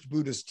first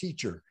Buddhist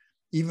teacher,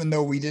 even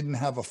though we didn't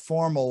have a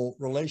formal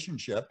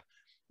relationship.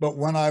 But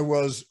when I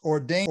was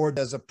ordained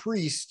as a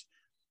priest,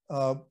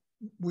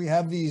 we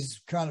have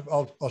these kind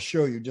of, I'll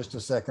show you just a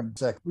second.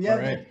 We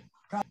have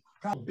kind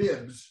of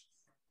bibs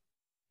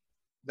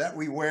that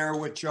we wear,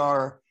 which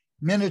are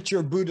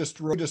miniature Buddhist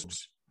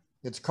robes.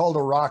 It's called a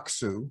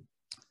raksu.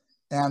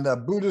 And a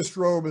Buddhist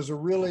robe is a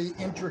really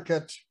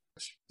intricate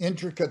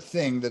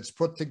thing that's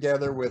put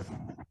together with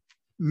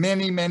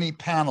many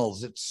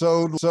panels. It's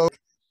sewed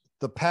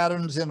the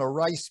patterns in a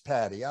rice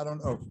paddy. I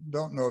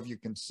don't know if you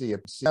can see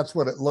it. That's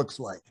what it looks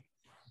like.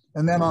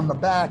 And then on the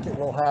back, it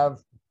will have,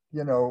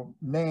 you know,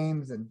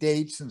 names and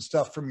dates and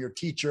stuff from your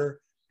teacher.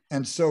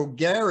 And so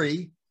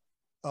Gary,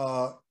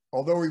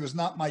 although he was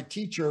not my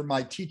teacher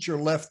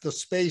left the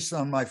space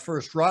on my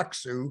first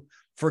raksu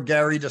for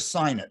Gary to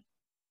sign it.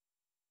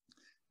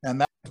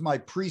 And that's my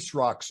priest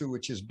raksu,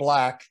 which is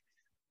black.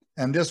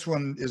 And this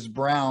one is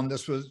brown.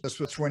 This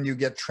was when you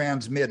get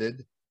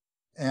transmitted.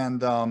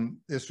 And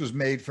this was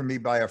made for me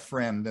by a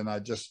friend, and I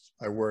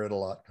wear it a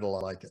lot. I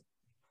like it.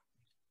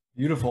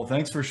 Beautiful.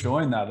 Thanks for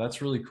showing that.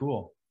 That's really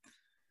cool.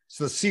 It's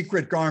the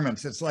secret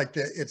garments. It's like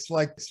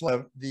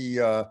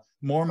the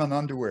Mormon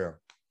underwear.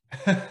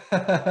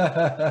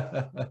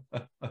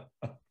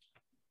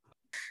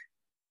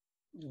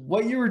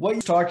 What you were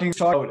talking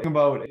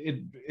about,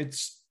 it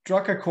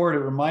struck a chord. It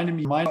reminded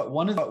me of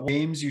one of the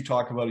games you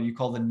talk about. You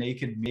call the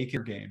naked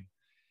game,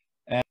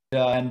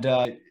 and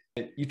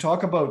you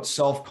talk about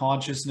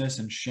self-consciousness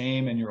and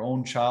shame and your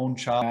own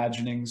child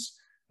imaginings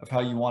of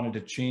how you wanted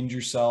to change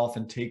yourself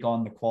and take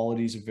on the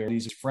qualities of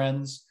various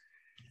friends.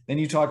 Then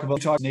you talk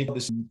about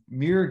this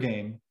mirror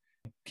game.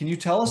 Can you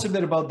tell us a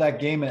bit about that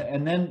game?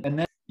 And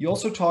then you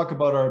also talk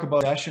about our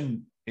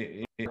obsession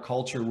in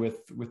culture with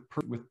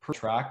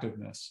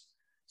attractiveness.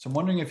 So I'm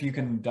wondering if you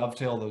can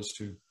dovetail those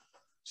two.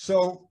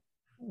 So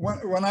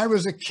when I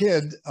was a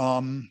kid,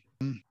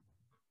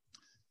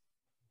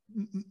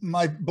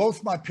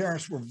 both my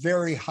parents were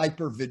very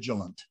hyper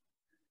vigilant.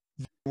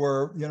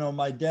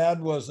 My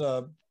dad was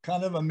a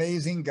kind of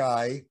amazing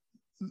guy,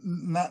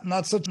 not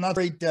a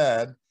great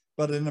dad,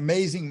 but an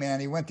amazing man.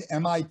 He went to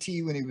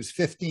MIT when he was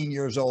 15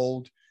 years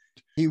old.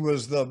 He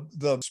was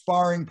the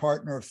sparring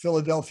partner of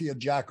Philadelphia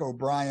Jack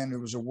O'Brien, who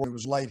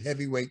was light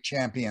heavyweight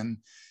champion.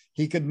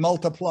 He could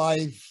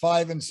multiply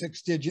 5 and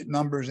 6 digit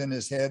numbers in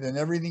his head, and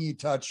everything he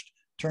touched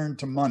turned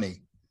to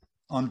money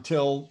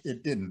until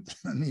it didn't.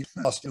 And he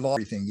lost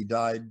everything. He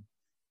died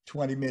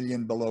 20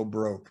 million below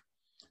broke.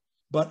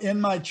 But in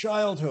my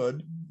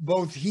childhood,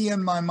 both he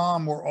and my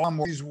mom were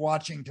always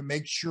watching to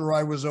make sure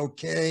I was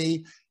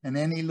okay, and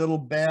any little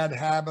bad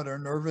habit or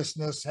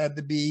nervousness had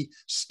to be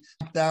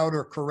stamped out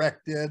or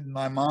corrected.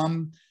 My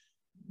mom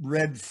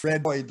read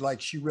Freud like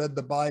she read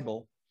the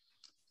Bible.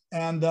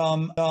 And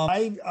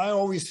I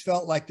always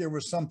felt like there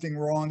was something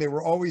wrong. They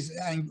were always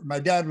angry. My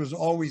dad was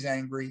always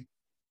angry.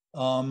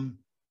 I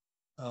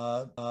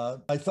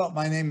thought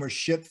my name was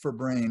Shit for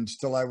Brains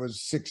till I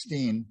was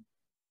 16.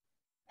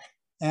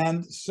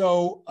 And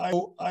so I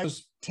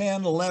was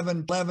 10,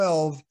 11,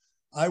 12.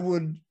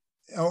 And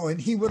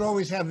he would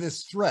always have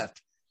this threat.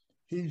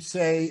 He'd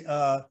say,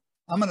 I'm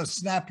going to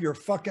snap your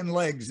fucking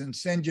legs and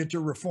send you to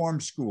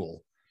reform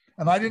school.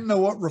 And I didn't know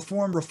what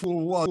reform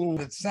school was.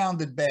 It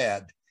sounded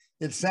bad.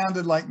 It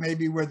sounded like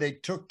maybe where they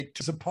took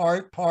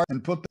apart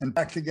and put them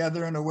back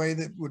together in a way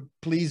that would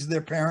please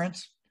their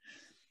parents.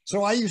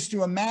 So I used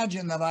to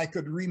imagine that I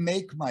could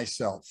remake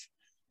myself.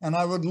 And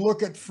I would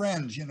look at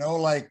friends,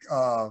 like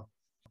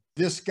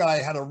this guy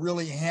had a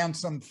really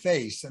handsome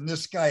face, and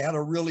this guy had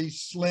a really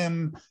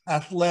slim,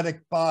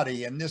 athletic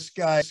body, and this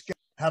guy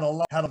had a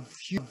lot of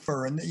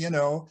humor, and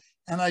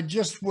and I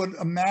just would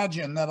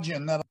imagine that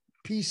I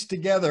pieced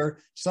together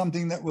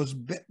something that was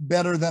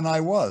better than I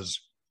was.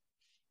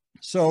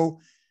 So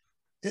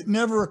it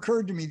never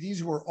occurred to me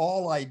these were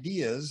all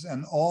ideas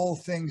and all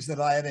things that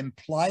I had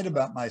implied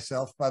about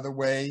myself by the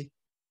way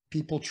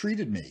people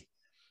treated me.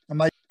 And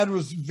my dad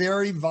was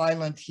very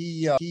violent.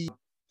 He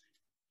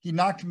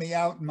knocked me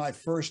out in my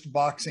first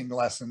boxing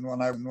lesson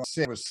when I was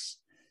 6.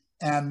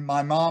 And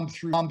my mom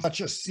threw such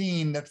a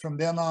scene that from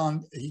then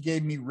on, he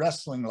gave me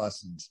wrestling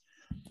lessons.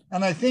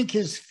 And I think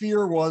his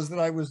fear was that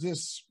I was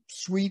this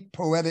sweet,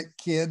 poetic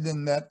kid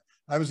and that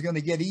I was going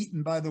to get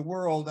eaten by the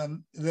world,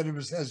 and that it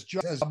was as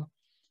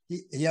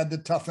he had to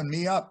toughen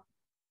me up.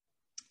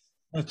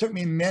 And it took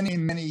me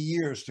many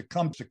years to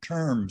come to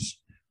terms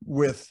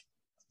with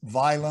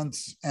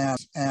violence and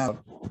my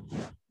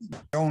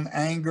own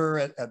anger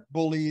at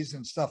bullies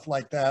and stuff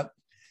like that.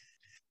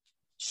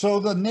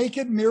 So the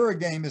naked mirror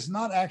game is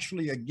not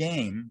actually a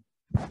game.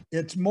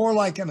 It's more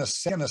like an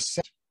ascent.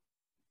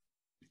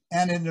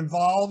 And it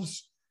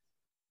involves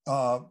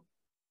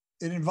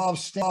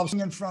standing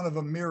in front of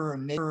a mirror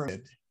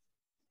naked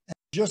and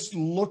just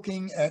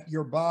looking at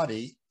your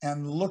body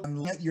and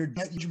looking at your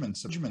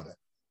judgments of it.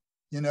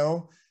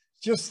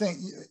 just think,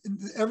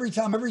 every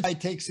time every guy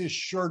takes his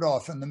shirt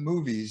off in the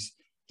movies,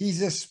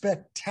 he's a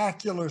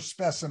spectacular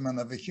specimen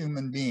of a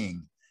human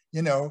being.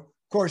 You know,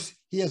 of course,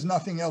 he has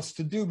nothing else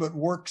to do but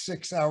work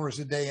 6 hours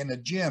a day in a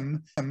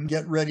gym and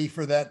get ready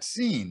for that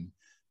scene.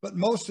 But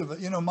most of it,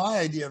 you know, my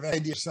idea of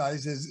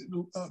exercise is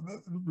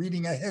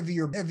reading a heavy.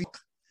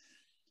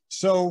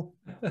 So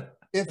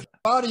if the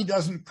body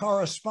doesn't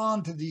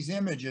correspond to these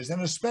images,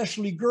 and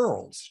especially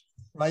girls,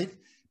 right?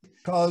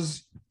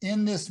 Because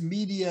in this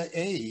media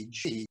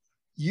age,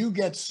 you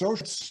get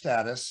social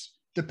status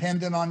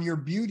dependent on your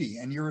beauty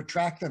and your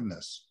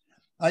attractiveness.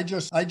 I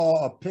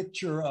saw a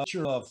picture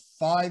of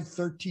 5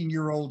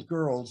 13-year-old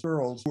girls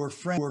who were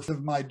friends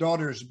of my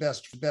daughter's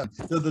best friend.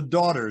 They're the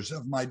daughters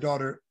of my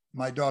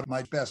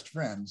best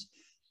friends.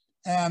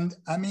 And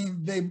I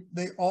mean,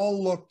 they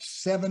all looked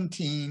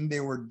 17.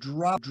 They were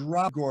drop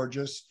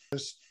gorgeous,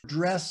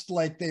 dressed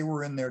like they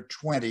were in their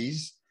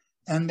 20s.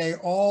 And they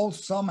all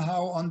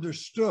somehow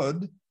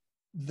understood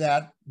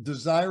that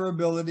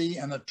desirability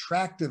and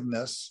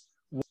attractiveness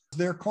was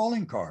their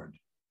calling card.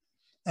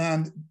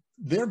 And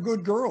they're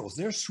good girls.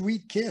 They're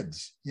sweet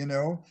kids, you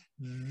know.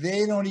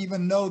 They don't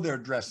even know they're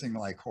dressing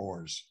like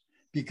whores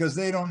because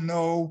they don't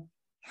know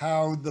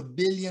how the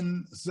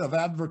billions of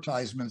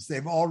advertisements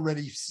they've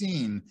already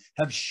seen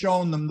have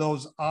shown them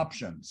those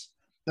options,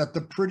 that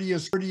the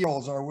prettiest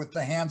girls are with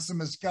the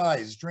handsomest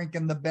guys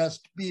drinking the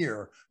best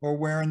beer or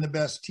wearing the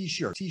best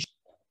t-shirt.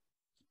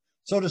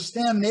 So to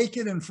stand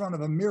naked in front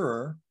of a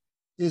mirror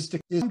is to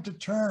come to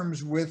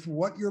terms with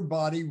what your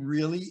body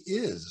really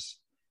is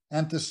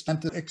and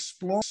to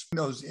explore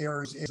those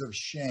areas of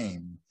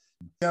shame.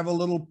 You have a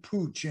little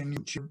pooch in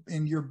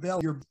your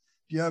belly.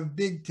 You have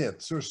big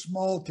tits or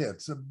small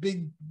tits, a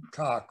big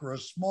cock or a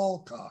small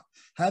cock.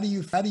 How do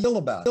you feel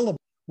about it?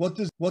 What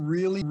does what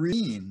really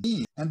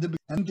mean?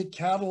 And to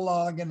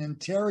catalog and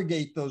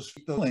interrogate those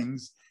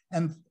feelings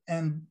and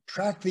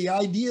track the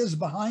ideas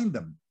behind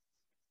them.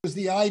 Because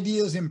the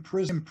ideas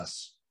imprison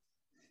us,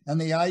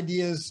 and the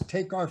ideas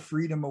take our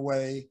freedom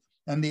away,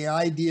 and the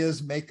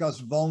ideas make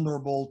us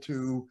vulnerable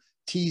to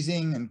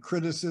teasing and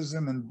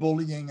criticism and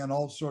bullying and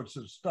all sorts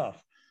of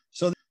stuff.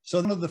 So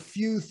one of the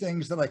few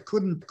things that I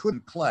couldn't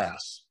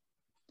class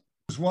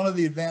was one of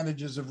the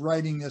advantages of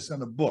writing this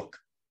in a book.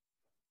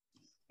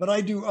 But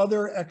I do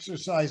other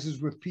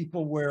exercises with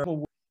people where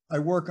I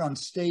work on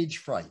stage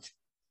fright.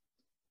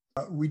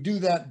 We do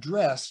that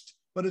dressed,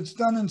 but it's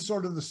done in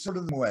sort of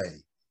the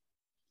way.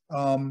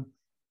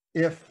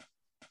 If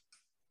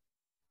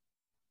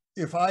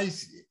I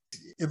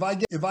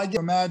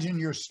imagine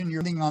you're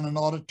sitting on an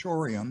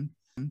auditorium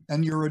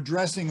and you're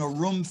addressing a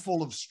room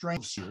full of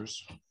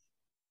strangers,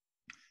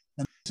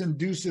 and this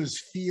induces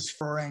fear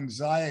or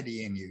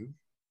anxiety in you,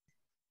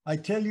 I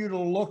tell you to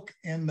look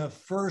in the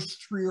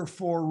first 3 or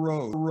 4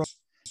 rows.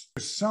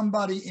 There's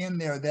somebody in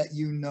there that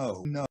you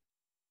know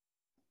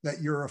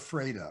that you're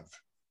afraid of.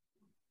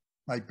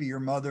 Might be your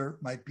mother,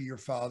 might be your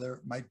father,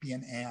 might be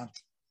an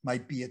aunt,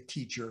 might be a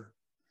teacher,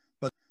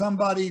 but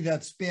somebody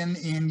that's been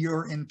in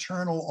your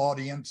internal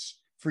audience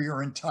for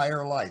your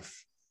entire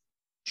life,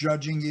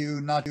 judging you,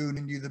 not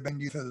giving you the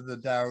benefit of the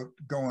doubt,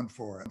 going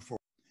for it.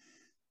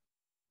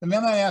 And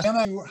then I ask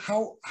you,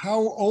 how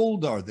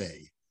old are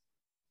they?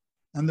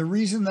 And the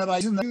reason that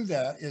I do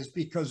that is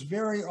because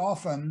very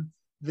often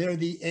they're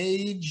the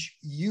age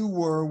you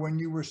were when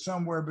you were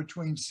somewhere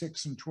between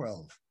 6 and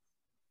 12.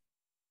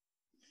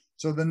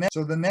 So the next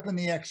in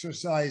the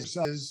exercise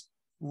is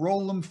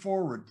roll them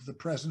forward to the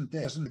present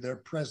day, their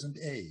present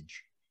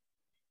age.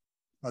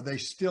 Are they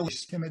still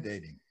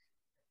intimidating?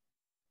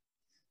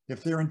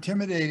 If they're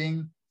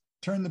intimidating,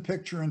 turn the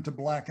picture into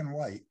black and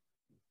white.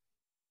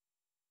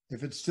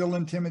 If it's still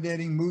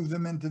intimidating, move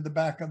them into the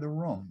back of the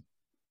room.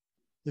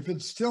 If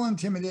it's still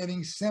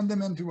intimidating, send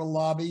them into a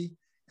lobby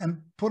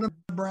and put them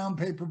in a brown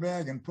paper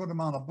bag and put them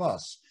on a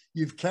bus.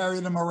 You've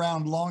carried them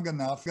around long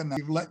enough and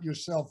you've let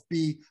yourself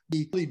be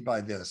bullied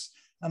by this.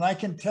 And I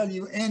can tell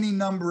you any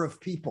number of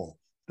people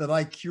that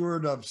I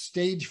cured of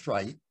stage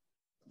fright.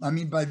 I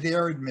mean, by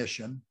their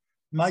admission.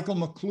 Michael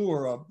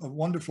McClure, a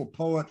wonderful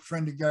poet,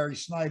 friend of Gary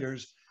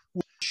Snyder's,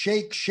 would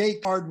shake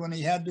hard when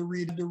he had to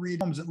read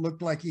poems. It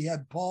looked like he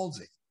had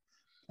palsy.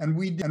 And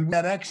we did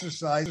that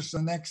exercise.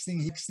 The next thing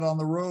he was on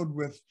the road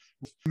with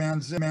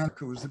Manzimanic,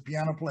 who was the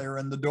piano player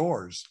in The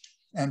Doors,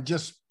 and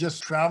just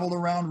traveled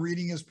around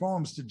reading his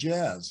poems to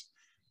jazz.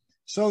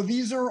 So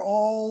these are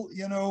all,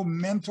 you know,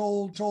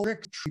 mental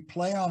tricks we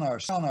play on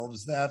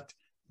ourselves that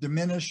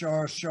diminish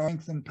our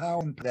strength and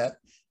power, that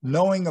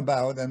knowing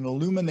about and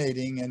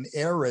illuminating and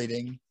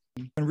aerating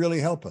can really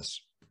help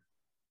us.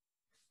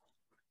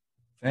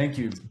 Thank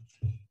you.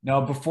 Now,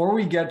 before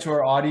we get to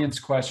our audience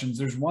questions,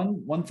 there's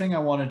one thing I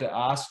wanted to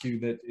ask you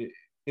that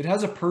it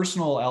has a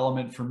personal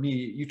element for me.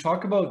 You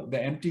talk about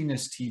the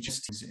emptiness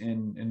teachings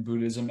in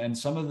Buddhism and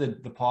some of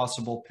the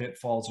possible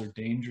pitfalls or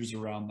dangers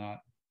around that.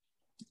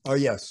 Oh,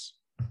 yes.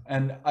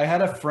 And I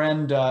had a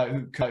friend,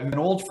 an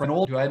old friend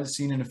who I hadn't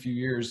seen in a few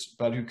years,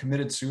 but who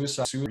committed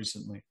suicide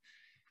recently.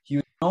 he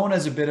was known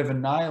as a bit of a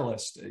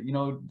nihilist. You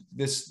know,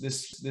 this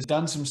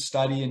done some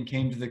study and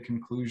came to the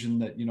conclusion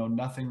that, you know,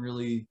 nothing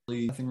really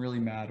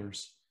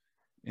matters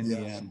in the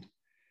end.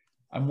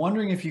 I'm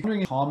wondering if you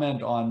can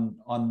comment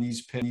on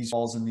these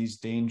pitfalls and these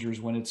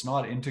dangers when it's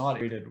not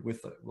integrated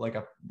with like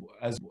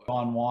as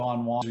John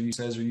Juan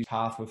says, or you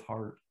path with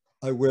heart.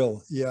 I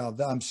will. Yeah,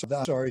 I'm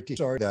sorry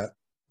that.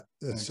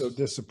 It's so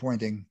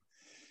disappointing.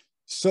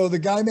 So the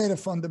guy made a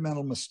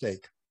fundamental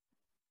mistake.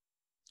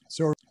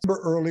 So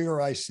remember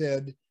earlier I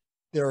said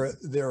there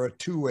are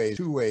two ways.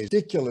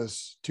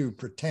 Ridiculous to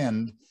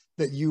pretend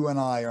that you and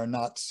I are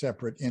not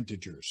separate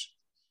integers.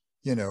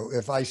 You know,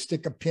 if I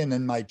stick a pin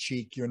in my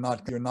cheek, you're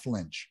not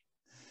flinch.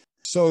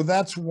 So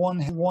that's one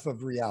half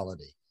of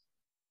reality.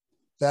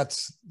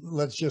 That's,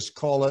 let's just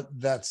call it,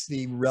 that's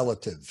the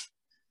relative.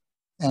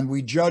 And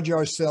we judge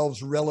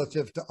ourselves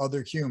relative to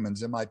other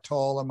humans. Am I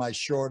tall? Am I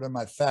short? Am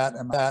I fat?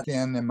 Am I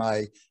thin? Am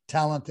I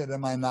talented?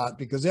 Am I not?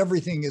 Because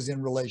everything is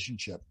in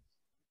relationship.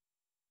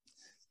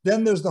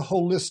 Then there's the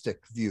holistic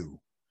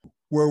view,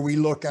 where we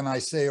look and I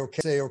say,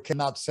 okay,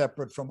 not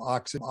separate from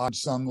oxygen,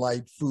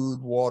 sunlight, food,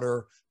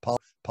 water,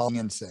 pollen,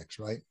 insects,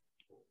 right?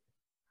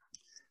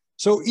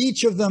 So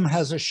each of them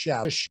has a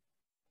shadow.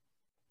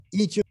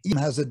 Each of them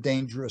has a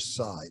dangerous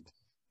side.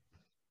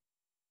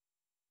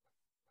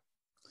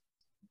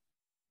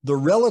 The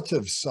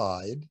relative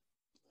side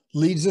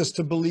leads us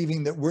to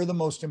believing that we're the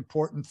most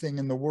important thing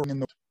in the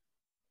world,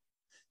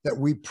 that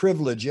we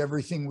privilege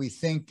everything we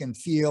think and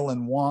feel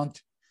and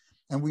want,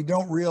 and we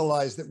don't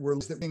realize that we're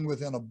living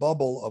within a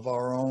bubble of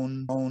our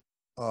own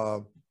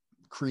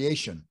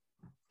creation.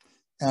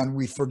 And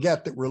we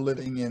forget that we're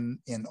living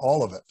in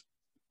all of it.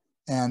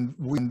 And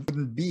we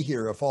wouldn't be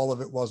here if all of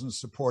it wasn't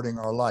supporting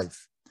our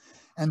life.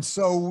 And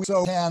so we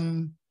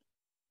can,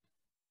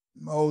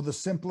 the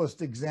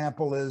simplest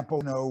example is,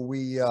 you know,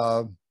 we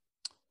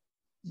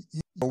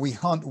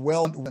hunt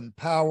wealth and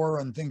power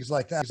and things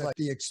like that at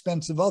the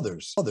expense of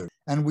others.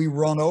 And we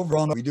run over,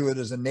 we do it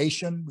as a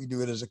nation, we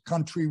do it as a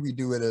country, we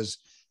do it as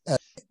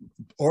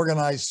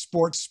organized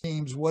sports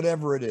teams,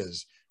 whatever it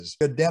is.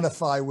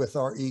 Identify with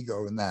our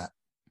ego in that.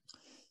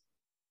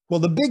 Well,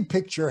 the big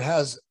picture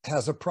has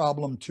a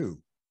problem too.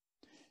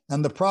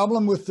 And the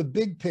problem with the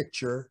big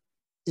picture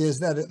is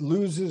that it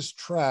loses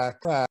track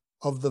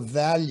of the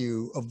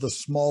value of the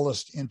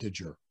smallest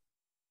integer.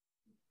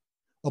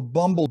 A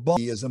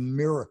bumblebee is a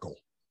miracle.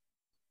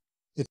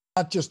 It's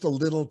not just a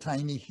little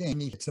tiny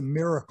thing, it's a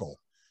miracle.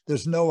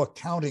 There's no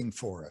accounting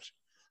for it.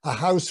 A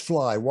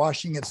housefly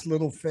washing its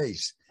little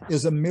face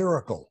is a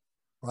miracle,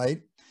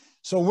 right?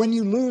 So when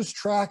you lose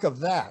track of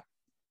that,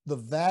 the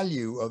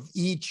value of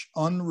each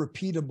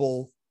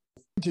unrepeatable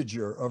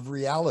integer of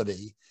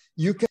reality,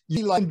 you can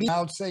be like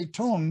Mao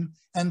Zedong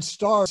and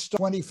starve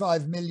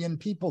 25 million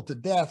people to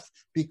death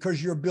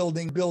because you're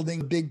building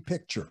big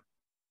picture.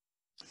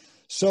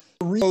 So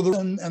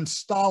and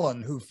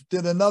Stalin, who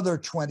did another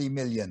 20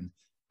 million,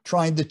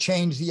 trying to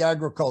change the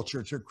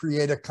agriculture to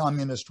create a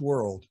communist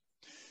world.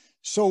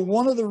 So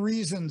one of the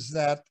reasons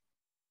that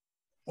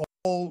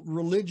all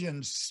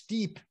religions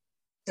steep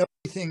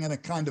everything in a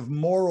kind of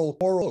moral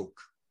oak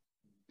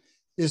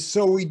is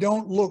so we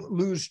don't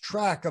lose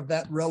track of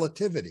that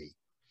relativity.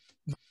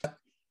 That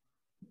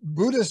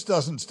Buddhist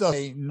doesn't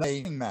say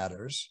nothing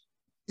matters.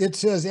 It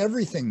says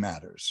everything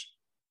matters.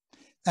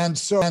 And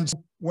so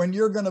when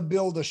you're going to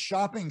build a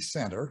shopping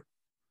center,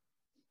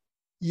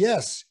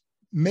 yes,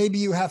 maybe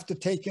you have to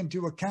take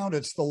into account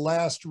it's the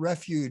last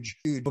refuge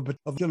of a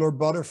particular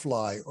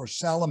butterfly or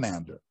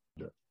salamander.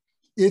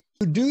 If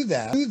you do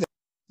that,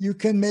 you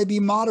can maybe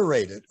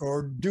moderate it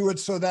or do it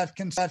so that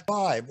can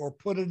survive or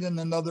put it in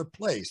another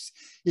place.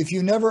 If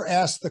you never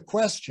ask the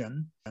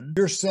question,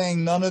 you're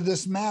saying none of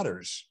this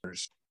matters,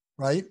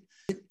 right?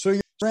 So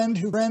your friend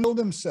who killed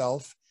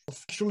himself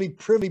actually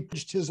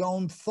privileged his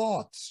own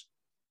thoughts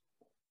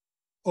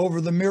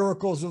over the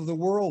miracles of the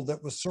world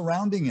that was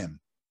surrounding him.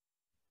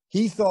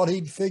 He thought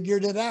he'd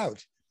figured it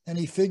out, and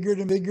he figured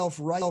himself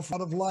right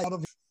out of life.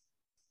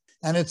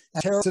 And it's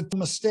a terrible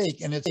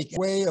mistake, and it's a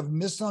way of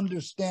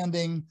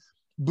misunderstanding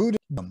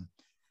Buddhism.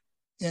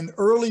 In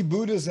early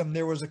Buddhism,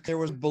 there was a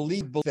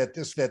belief that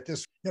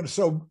this, you know,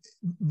 so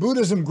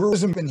Buddhism grew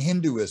in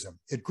Hinduism.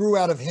 It grew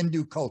out of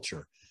Hindu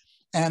culture.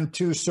 And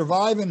to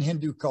survive in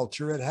Hindu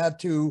culture, it had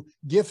to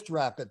gift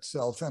wrap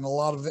itself in a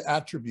lot of the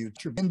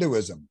attributes of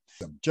Hinduism.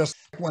 Just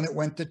like when it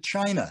went to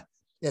China,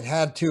 it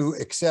had to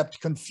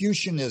accept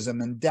Confucianism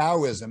and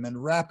Taoism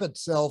and wrap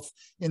itself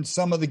in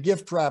some of the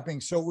gift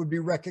wrapping so it would be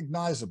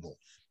recognizable.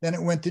 Then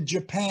it went to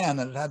Japan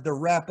and it had to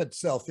wrap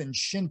itself in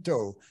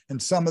Shinto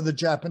and some of the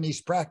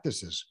Japanese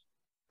practices.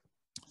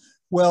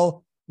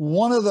 Well,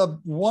 one of the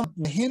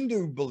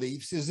Hindu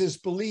beliefs is this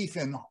belief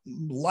in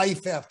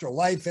life after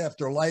life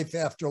after life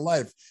after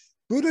life.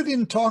 Buddha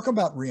didn't talk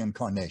about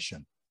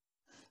reincarnation.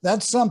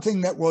 That's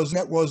something that was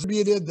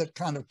attributed, that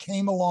kind of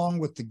came along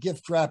with the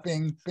gift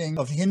wrapping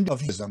of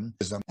Hinduism.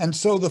 And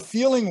so the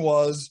feeling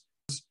was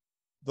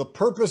the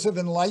purpose of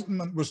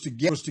enlightenment was to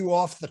get you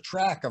off the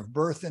track of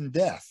birth and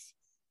death.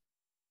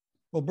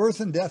 Well, birth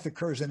and death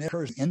occurs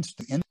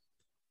instantly.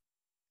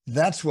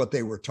 That's what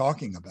they were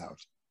talking about.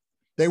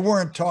 They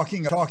weren't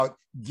talking about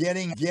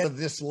getting out of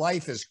this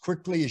life as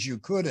quickly as you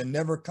could and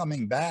never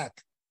coming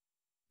back.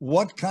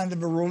 What kind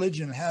of a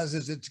religion has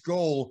as its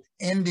goal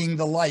ending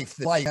the life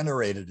that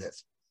generated it?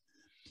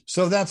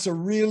 So that's a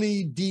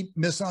really deep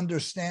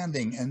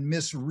misunderstanding and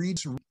misread.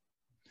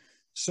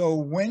 So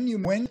when you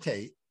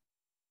meditate,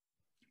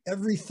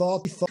 every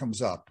thought that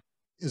comes up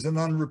is an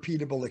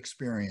unrepeatable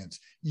experience.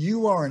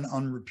 You are an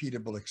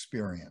unrepeatable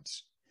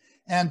experience.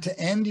 And to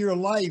end your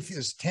life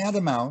is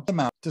tantamount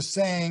to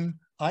saying,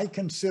 I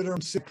consider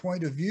a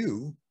point of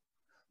view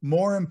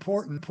more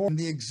important than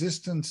the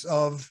existence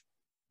of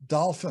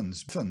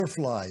dolphins,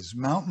 butterflies,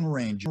 mountain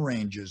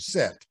ranges,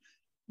 set,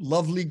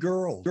 lovely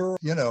girl,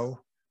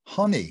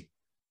 honey.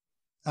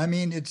 I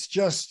mean,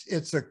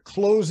 it's a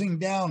closing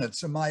down.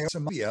 It's a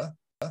myopia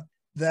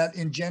that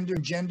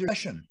engendered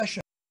passion.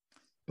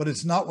 But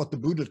it's not what the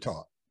Buddha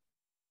taught.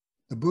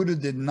 The Buddha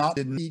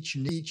didn't teach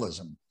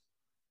nihilism.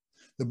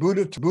 The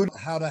Buddha taught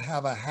how to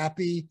have a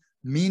happy,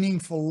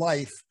 meaningful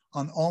life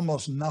on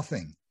almost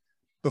nothing.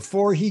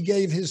 Before he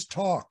gave his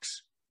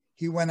talks,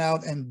 he went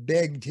out and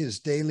begged his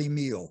daily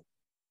meal.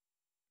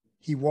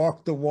 He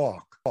walked the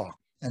walk,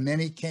 and then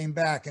he came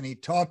back and he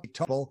taught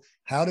people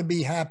how to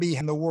be happy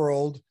in the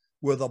world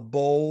with a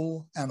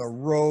bowl and a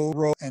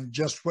row and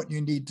just what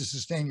you need to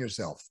sustain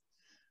yourself.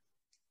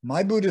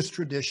 My Buddhist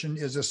tradition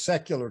is a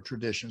secular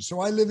tradition, so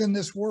I live in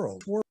this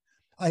world.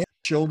 I had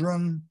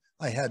children,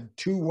 I had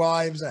 2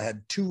 wives, I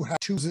had 2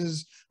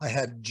 houses, I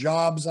had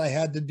jobs I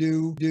had to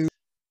do.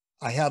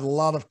 I had a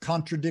lot of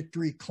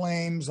contradictory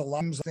claims, a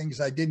lot of things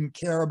I didn't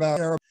care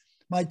about.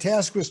 My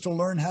task was to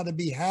learn how to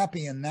be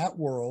happy in that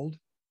world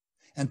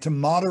and to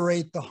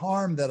moderate the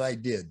harm that I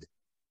did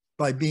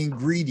by being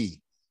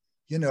greedy.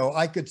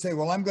 I could say,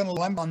 well, I'm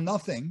on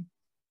nothing,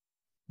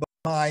 but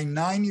my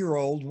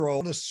 9-year-old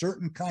rolled a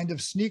certain kind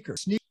of sneaker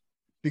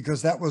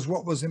because that was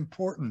what was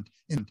important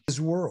in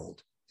his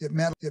world. It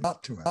meant a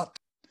lot to him.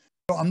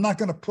 So I'm not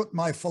going to put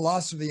my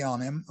philosophy on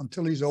him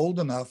until he's old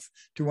enough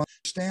to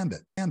understand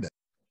it.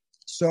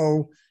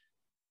 So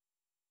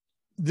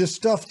this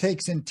stuff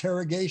takes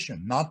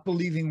interrogation, not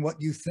believing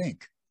what you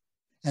think,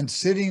 and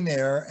sitting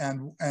there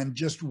and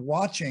just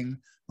watching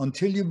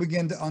until you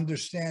begin to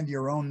understand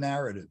your own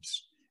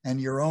narratives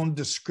and your own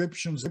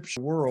descriptions of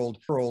the world,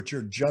 which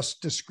are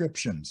just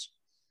descriptions.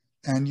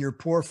 And your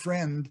poor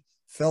friend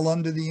fell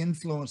under the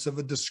influence of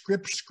a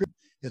description.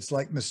 It's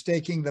like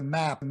mistaking the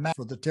map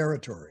for the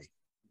territory.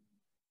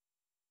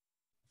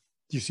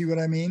 Do you see what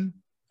I mean?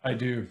 I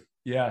do.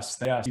 Yes.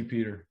 Thank you,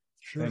 Peter.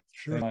 Sure.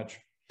 Very much.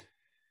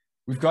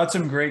 We've got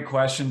some great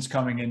questions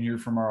coming in here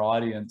from our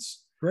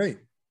audience. Great.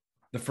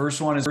 The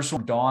first one is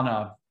from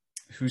Donna,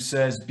 who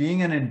says,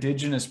 being an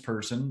indigenous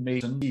person,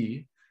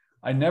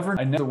 I never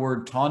knew the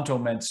word tonto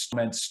meant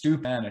stupid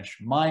Spanish.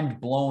 Mind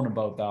blown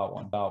about that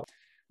one.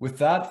 With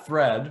that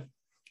thread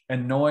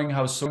and knowing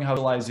how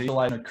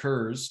socialization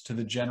occurs to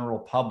the general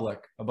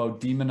public about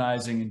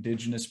demonizing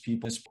indigenous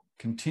people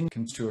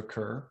continues to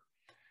occur,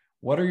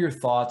 what are your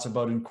thoughts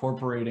about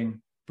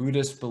incorporating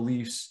Buddhist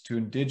beliefs to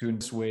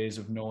indigenous ways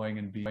of knowing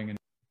and being?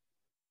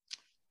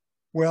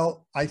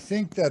 Well, I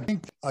think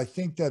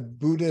that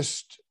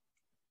Buddhist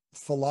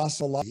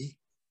philosophy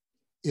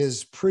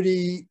is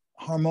pretty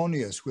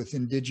harmonious with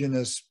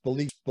indigenous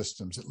belief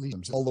systems, at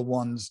least all the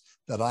ones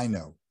that I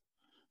know.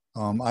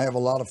 I have a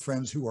lot of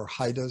friends who are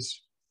Haidas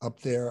up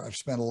there. I've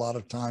spent a lot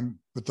of time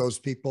with those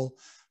people,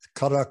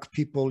 Karak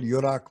people,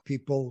 Yurak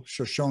people,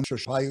 Shoshone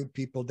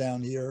people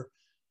down here.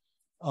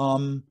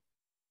 The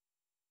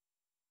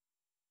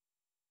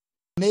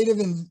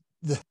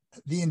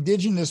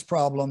indigenous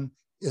problem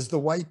is the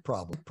white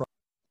problem.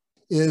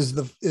 Is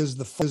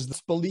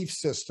the belief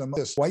system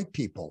of white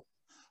people,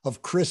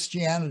 of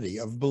Christianity,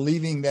 of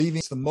believing that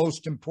it's the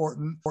most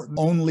important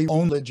only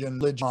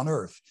religion on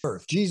earth.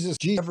 Jesus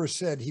never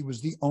said he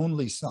was the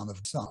only son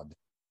of God.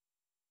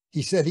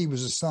 He said he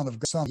was a son of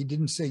God. He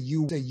didn't say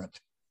you.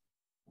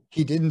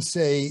 He didn't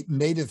say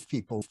native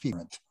people.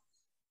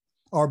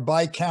 Our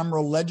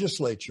bicameral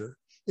legislature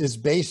is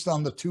based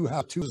on the 2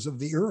 houses of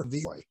the earth,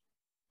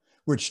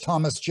 which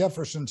Thomas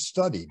Jefferson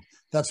studied.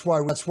 That's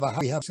why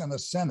we have a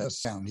Senate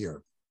down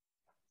here.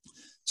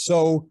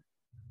 So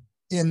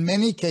in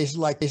many cases,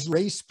 like this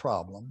race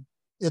problem,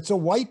 it's a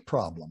white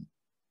problem.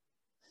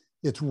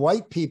 It's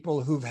white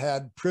people who've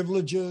had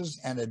privileges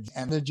and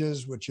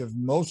advantages which have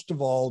most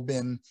of all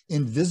been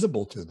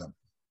invisible to them.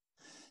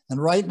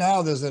 And right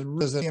now there's an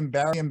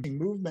embarrassing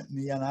movement in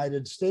the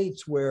United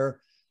States where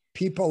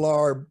people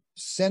are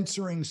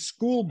censoring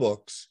school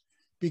books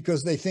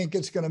because they think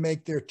it's going to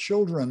make their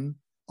children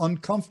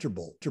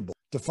uncomfortable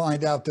to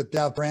find out that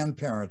their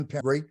grandparents,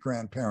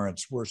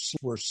 great-grandparents were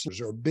or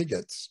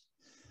bigots.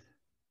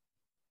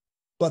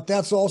 But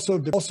that's also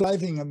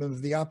depriving them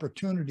of the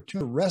opportunity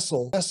to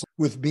wrestle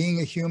with being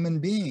a human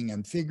being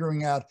and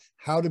figuring out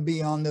how to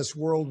be on this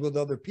world with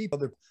other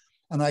people.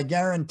 And I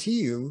guarantee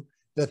you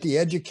that the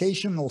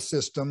educational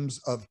systems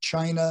of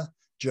China,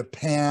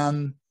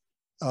 Japan,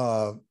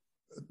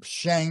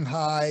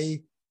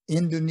 Shanghai,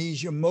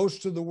 Indonesia,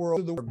 most of the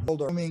world are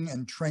grooming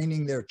and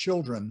training their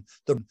children.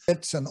 The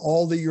Brits and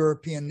all the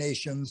European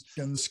nations,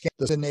 the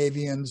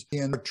Scandinavians,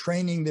 are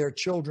training their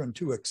children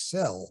to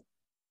excel.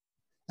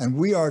 And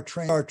we are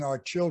training our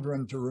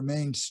children to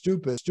remain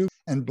stupid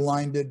and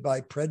blinded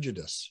by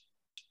prejudice.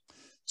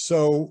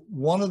 So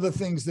one of the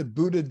things that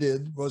Buddha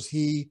did was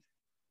he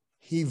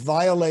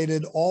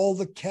violated all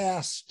the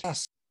caste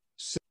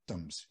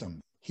systems.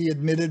 He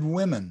admitted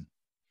women.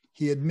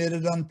 He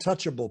admitted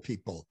untouchable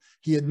people.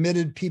 He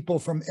admitted people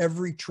from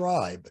every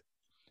tribe.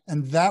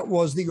 And that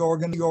was the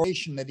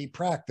organization that he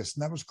practiced.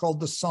 And that was called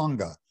the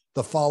Sangha,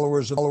 the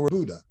followers of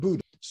Buddha.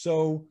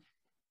 So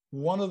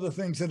one of the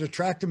things that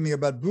attracted me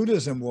about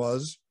Buddhism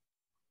was,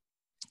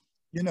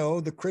 you know,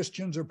 the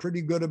Christians are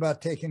pretty good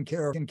about taking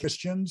care of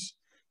Christians.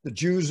 The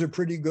Jews are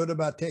pretty good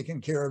about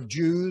taking care of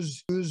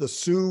Jews. The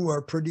Sioux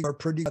are pretty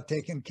about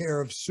taking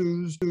care of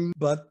Sioux.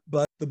 But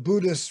the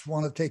Buddhists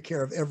want to take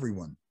care of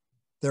everyone.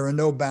 There are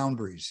no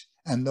boundaries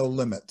and no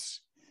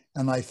limits.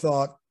 And I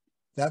thought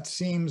that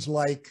seems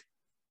like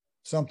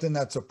something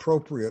that's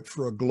appropriate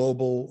for a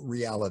global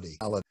reality.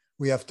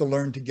 We have to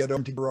learn to get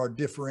over our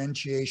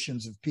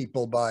differentiations of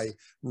people by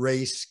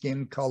race,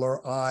 skin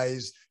color,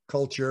 eyes,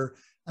 culture.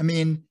 I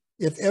mean,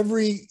 if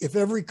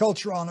every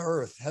culture on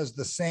earth has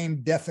the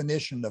same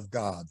definition of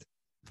God,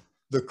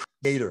 the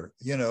creator,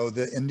 you know,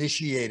 the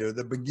initiator,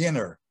 the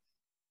beginner,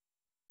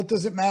 it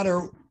doesn't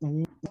matter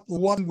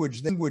what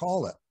language they would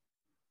call it.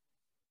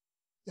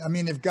 I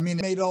mean, if God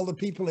made all the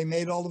people, he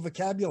made all the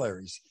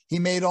vocabularies, he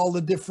made all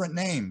the different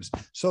names.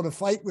 So to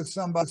fight with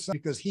somebody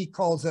because he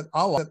calls it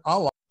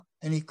Allah,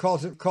 and he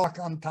calls it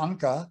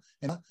Kakantanka,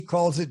 and he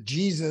calls it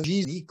Jesus,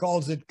 he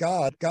calls it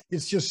God,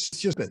 it's just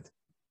stupid.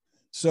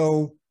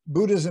 So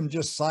Buddhism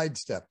just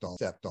sidestepped all.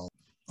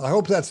 I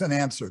hope that's an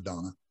answer,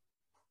 Donna.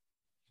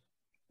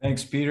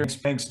 Thanks, Peter.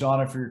 Thanks,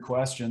 Donna, for your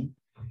question.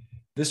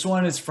 This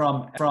one is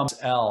from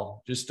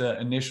L, just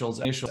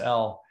initials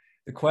L.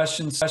 The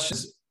question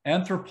is,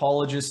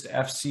 anthropologist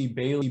F.C.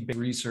 Bailey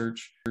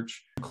research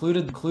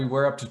included we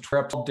wear up to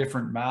 12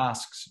 different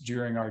masks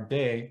during our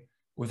day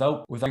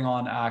without putting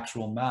on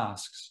actual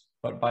masks,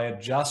 but by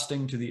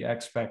adjusting to the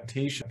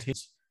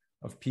expectations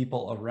of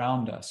people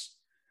around us.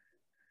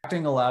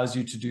 Acting allows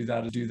you to do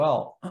that as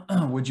well.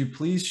 Would you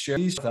please share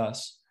with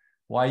us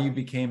why you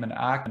became an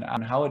actor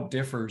and how it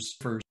differs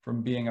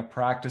from being a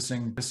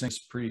practicing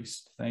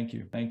priest? Thank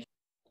you.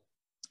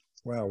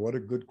 Wow, what a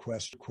good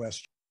question.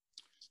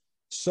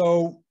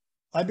 So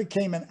I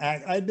became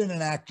I'd been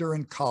an actor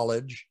in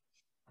college.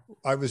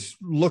 I was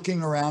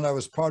looking around. I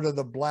was part of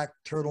the black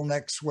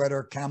turtleneck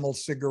sweater, camel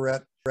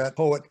cigarette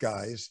poet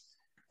guys.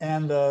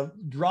 And a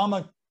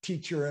drama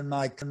teacher in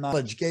my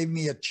college gave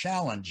me a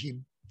challenge. He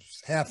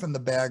was half in the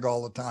bag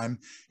all the time.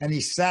 And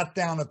he sat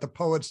down at the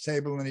poets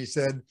table and he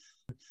said,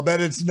 I bet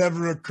it's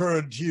never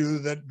occurred to you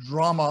that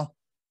drama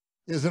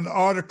is an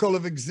article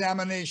of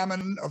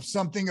examination of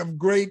something of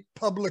great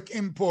public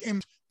import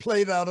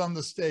played out on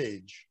the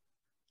stage.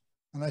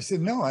 And I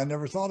said, no, I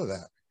never thought of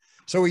that.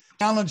 So he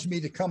challenged me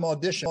to come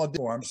audition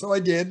for him. So I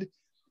did.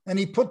 And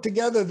he put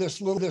together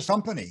this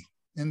company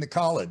in the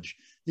college.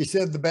 He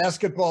said, the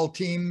basketball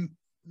team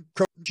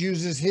coach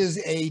uses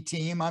his A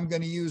team. I'm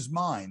going to use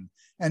mine.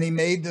 And he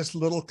made this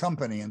little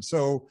company. And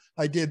so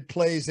I did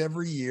plays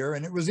every year.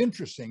 And it was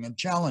interesting and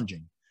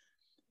challenging.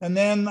 And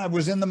then I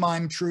was in the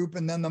mime troupe.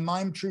 And then the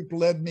mime troupe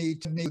led me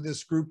to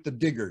this group, the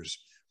Diggers,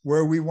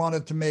 where we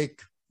wanted to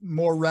make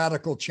more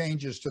radical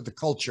changes to the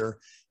culture.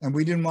 And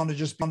we didn't want to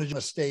just be on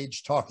a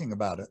stage talking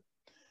about it.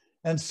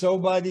 And so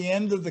by the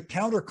end of the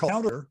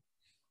counterculture,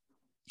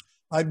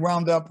 I'd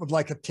wound up with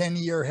like a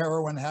 10-year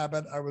heroin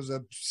habit. I was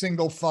a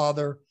single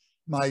father.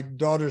 My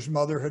daughter's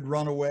mother had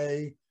run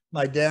away.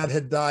 My dad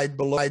had died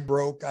below. I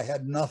broke. I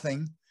had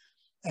nothing.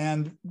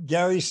 And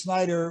Gary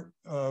Snyder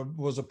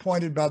was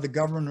appointed by the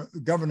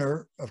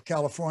governor of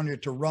California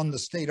to run the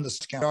state of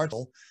the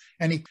council,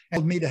 and he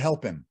called me to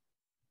help him.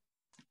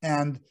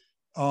 And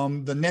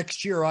the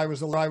next year I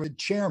was elected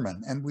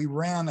chairman, and we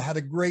had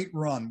a great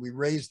run. We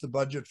raised the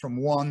budget from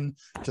 $1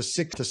 to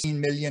 $16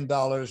 million.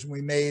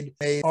 We made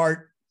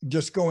art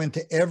just go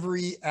into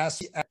every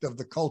aspect of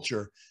the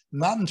culture,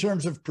 not in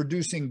terms of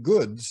producing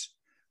goods,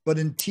 but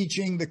in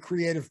teaching the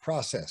creative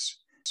process,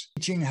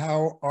 teaching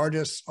how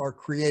artists are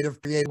creative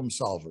problem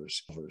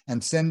solvers,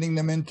 and sending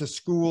them into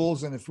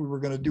schools. And if we were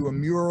going to do a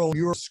mural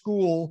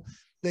school,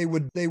 they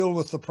deal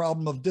with the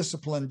problem of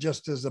discipline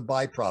just as a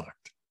byproduct.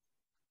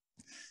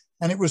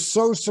 And it was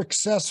so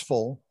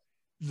successful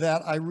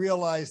that I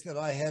realized that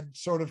I had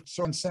sort of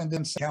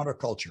transcended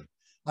counterculture.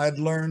 I had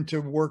learned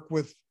to work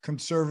with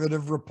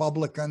conservative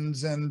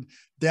Republicans and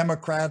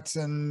Democrats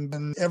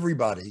and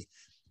everybody.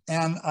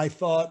 And I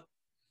thought,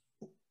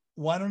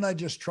 why don't I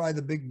just try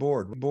the big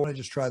board? Why don't I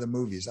just try the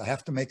movies? I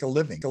have to make a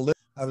living.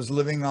 I was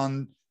living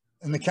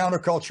in the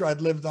counterculture, I'd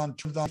lived on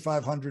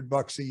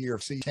 $500 a year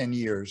for 10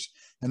 years.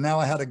 And now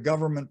I had a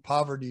government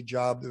poverty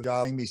job that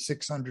was paying me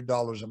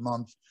 $600 a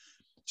month.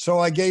 So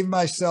I gave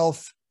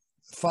myself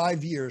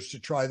 5 years to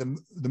try the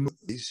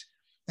movies.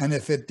 And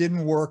if it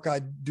didn't work,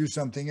 I'd do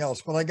something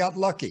else. But I got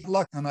lucky.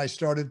 And I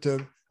started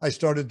to I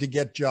started to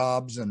get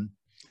jobs, and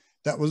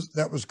that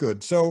was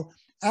good. So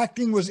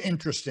acting was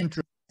interesting.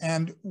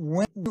 And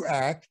when you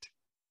act,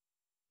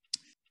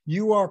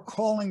 you are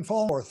calling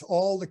forth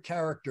all the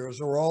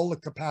characters or all the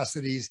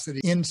capacities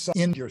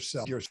in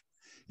yourself.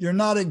 You're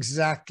not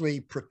exactly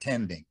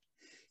pretending.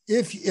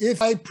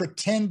 If I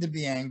pretend to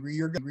be angry,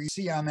 you're going to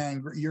see I'm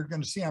angry. You're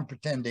going to see I'm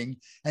pretending,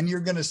 and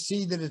you're going to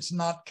see that it's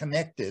not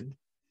connected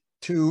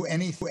to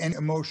any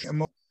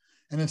emotion.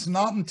 And it's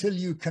not until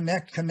you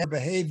connect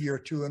behavior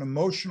to an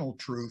emotional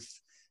truth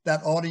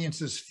that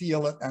audiences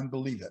feel it and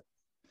believe it.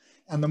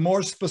 And the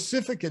more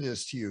specific it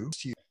is to you,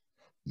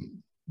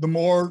 the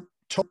more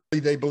totally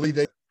they believe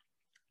it.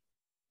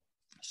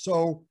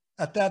 So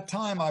at that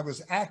time, I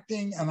was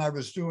acting, and I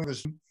was doing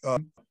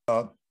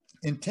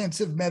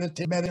intensive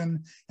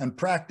meditation and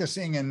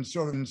practicing and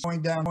sort of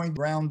going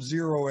ground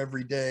zero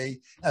every day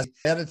as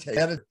I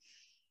meditate.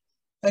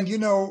 And you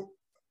know,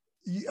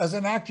 as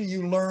an actor,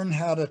 you learn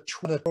how to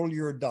control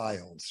your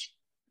dials.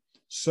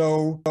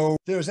 So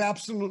there's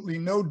absolutely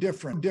no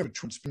difference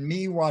between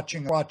me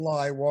watching a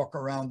fly walk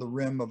around the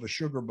rim of a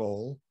sugar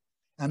bowl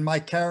and my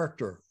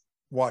character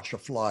watch a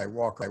fly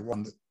walk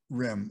around the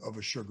rim of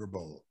a sugar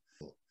bowl.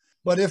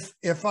 But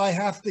if I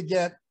have to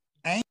get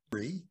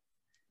angry,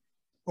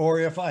 or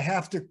if I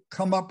have to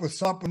come up with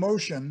some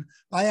emotion,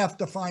 I have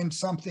to find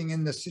something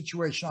in the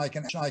situation I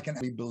can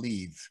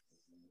believe.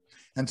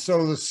 And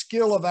so the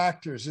skill of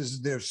actors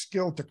is their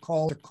skill to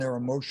call their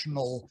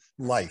emotional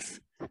life,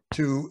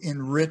 to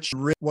enrich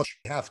what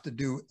you have to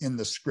do in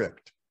the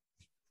script.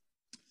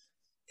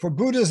 For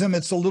Buddhism,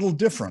 it's a little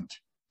different.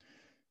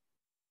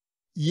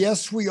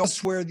 Yes, we all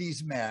wear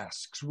these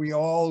masks. We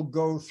all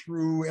go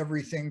through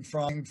everything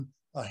from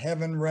a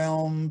heaven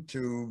realm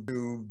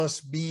to us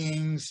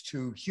beings,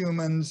 to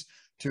humans,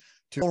 to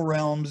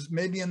realms,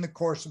 maybe in the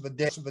course of a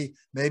day,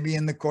 maybe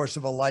in the course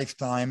of a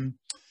lifetime.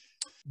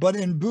 But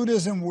in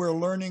Buddhism, we're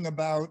learning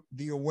about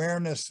the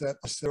awareness that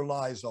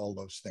underlies all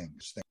those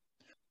things.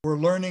 We're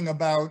learning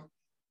about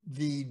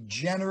the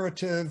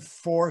generative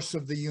force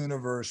of the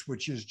universe,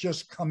 which is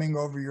just coming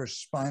over your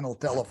spinal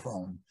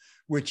telephone,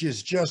 which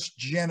is just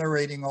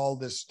generating all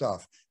this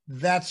stuff.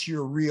 That's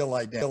your real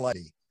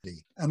identity.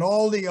 And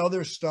all the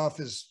other stuff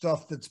is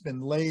stuff that's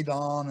been laid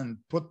on and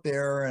put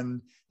there,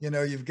 and you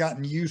know, you've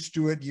gotten used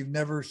to it. You've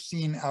never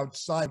seen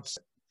outside.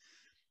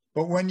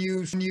 But when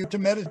you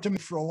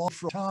meditate for a long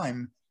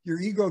time, your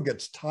ego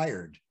gets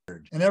tired,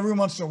 and every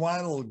once in a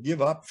while it'll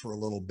give up for a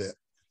little bit,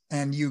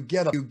 and you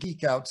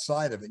geek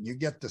outside of it, and you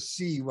get to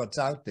see what's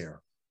out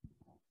there.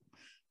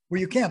 Well,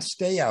 you can't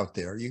stay out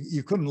there.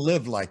 You couldn't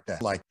live like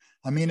that.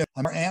 I mean, if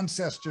our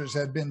ancestors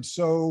had been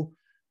so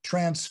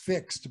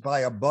transfixed by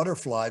a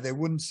butterfly, they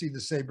wouldn't see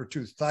the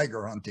saber-toothed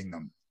tiger hunting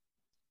them.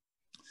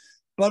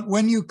 But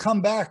when you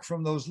come back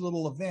from those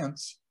little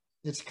events,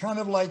 it's kind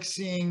of like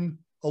seeing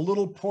a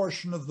little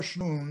portion of the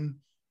moon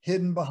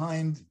hidden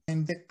behind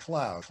thick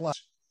clouds.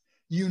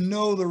 You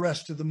know the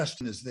rest of the moon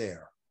is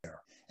there.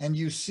 And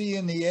you see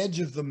in the edge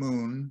of the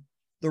moon,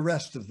 the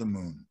rest of the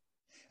moon.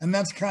 And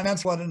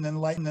that's what an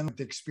enlightenment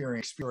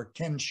experience or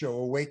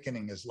Kensho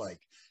awakening is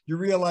like. You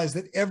realize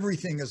that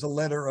everything is a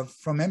letter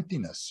from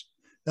emptiness.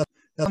 That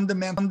the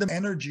fundamental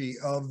energy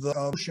of the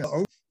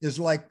ocean is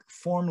like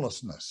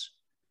formlessness.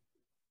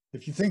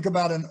 If you think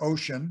about an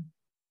ocean,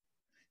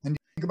 and you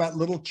think about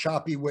little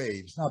choppy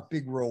waves, not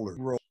big rollers,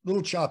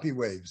 little choppy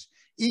waves.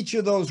 Each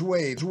of those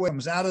waves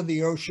comes out of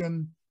the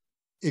ocean,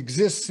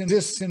 exists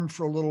in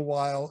for a little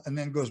while, and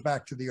then goes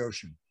back to the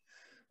ocean.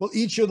 Well,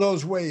 each of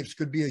those waves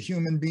could be a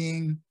human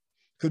being,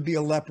 could be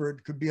a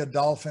leopard, could be a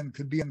dolphin,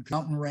 could be a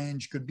mountain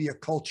range, could be a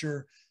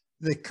culture.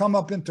 They come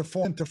up into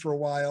form for a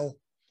while,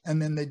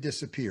 and then they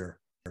disappear.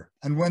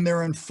 And when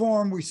they're in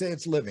form, we say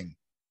it's living.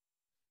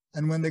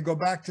 And when they go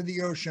back to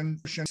the ocean,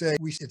 say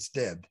it's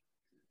dead.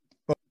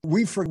 But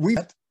we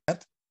forget,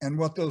 and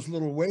what those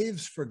little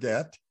waves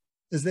forget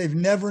is they've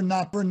never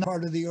not been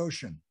part of the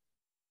ocean.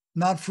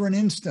 Not for an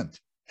instant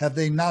have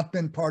they not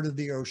been part of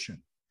the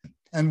ocean.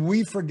 And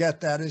we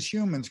forget that as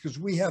humans, because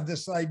we have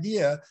this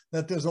idea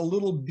that there's a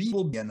little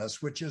beetle in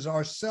us, which is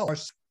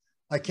ourself.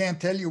 I can't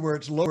tell you where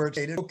it's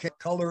located, what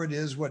color it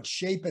is, what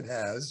shape it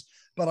has,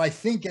 but I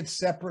think it's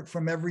separate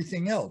from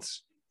everything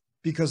else,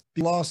 because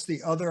we lost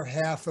the other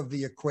half of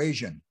the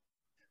equation,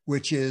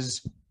 which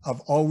is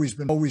I've always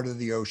been part of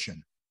the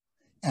ocean.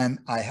 And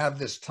I have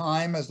this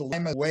time as the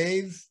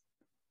wave,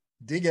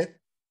 dig it.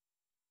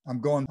 I'm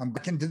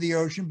back into the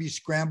ocean, be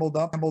scrambled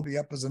up, and will be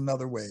up as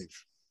another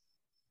wave.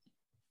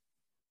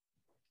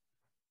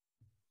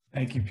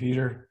 Thank you,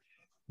 Peter.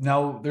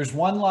 Now, there's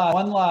one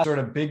last sort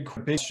of big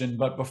question,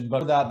 but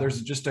before that,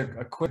 there's just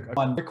a quick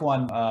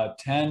one.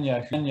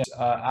 Tanya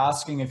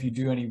asking if you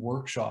do any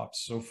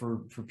workshops. So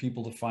for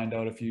people to find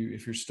out if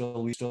you're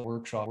still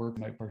workshop work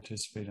might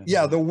participate in.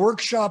 Yeah, the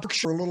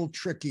workshops are a little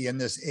tricky in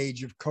this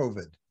age of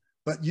COVID,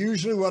 but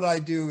usually what I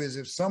do is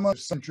if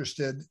someone's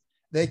interested,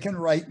 they can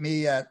write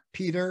me at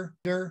Peter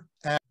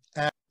at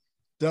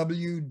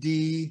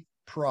WD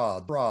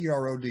Prod.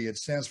 P-R-O-D. It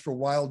stands for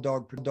Wild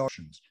Dog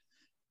Productions.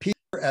 Peter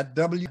at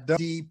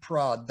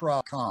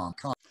WDProd.com.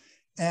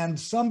 and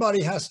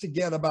somebody has to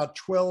get about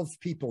 12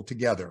 people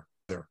together.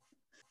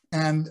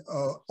 And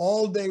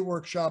all day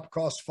workshop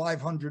costs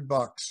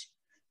 $500.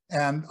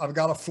 And I've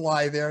got to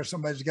fly there.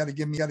 Somebody's got to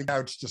give me a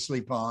couch to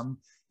sleep on.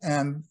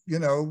 And, you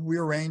know, we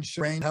arrange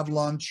to have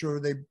lunch, or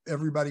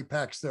everybody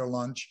packs their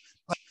lunch.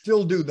 I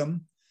still do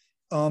them.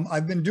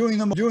 I've been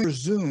doing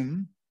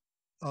Zoom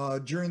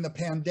during the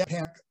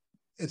pandemic.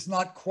 It's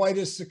not quite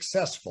as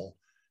successful.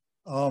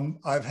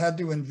 I've had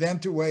to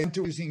invent a way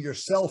into using your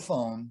cell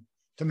phone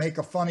to make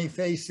a funny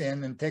face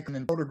in and take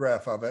a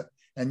photograph of it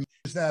and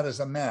use that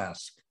as a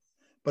mask.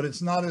 But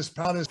it's not as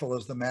powerful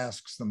as the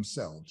masks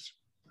themselves.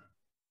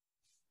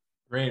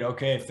 Great.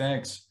 Okay.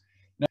 Thanks.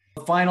 Now,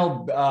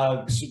 final,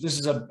 so this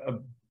is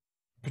a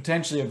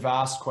potentially a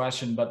vast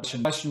question, but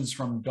questions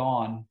from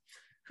Dawn,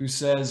 who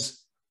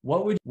says,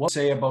 what would you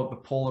say about the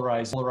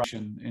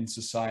polarization in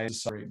society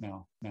right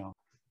now?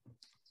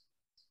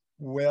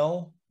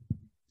 Well,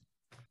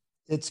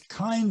 it's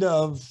kind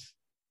of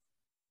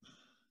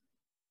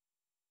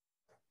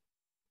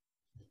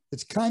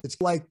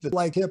like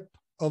the tip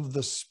of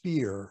the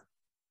spear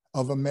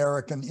of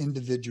American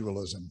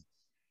individualism.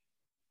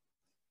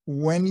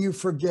 When you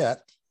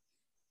forget,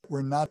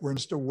 we're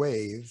just a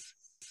wave,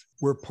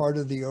 we're part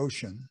of the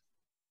ocean,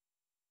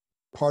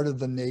 part of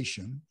the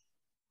nation,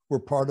 we're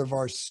part of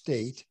our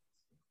state,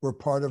 we're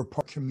part of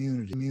our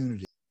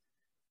community.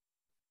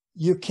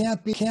 You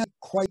can't be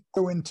quite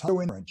so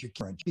intolerant, you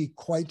can't be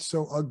quite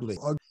so ugly,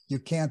 you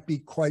can't be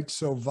quite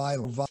so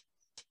violent.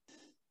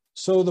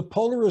 So the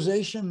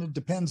polarization, it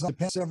depends on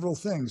several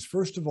things.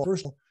 First of all,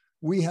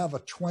 we have a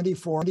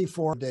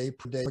 24-day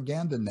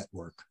propaganda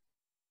network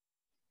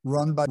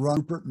run by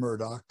Rupert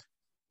Murdoch,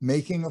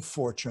 making a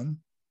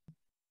fortune,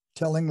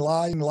 telling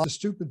lies to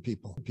stupid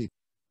people.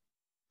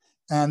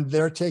 And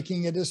they're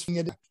taking it as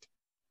fact.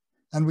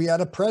 And we had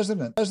a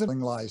president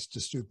telling lies to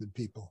stupid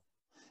people.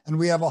 And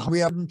we have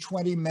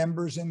 120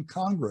 members in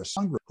Congress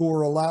who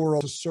are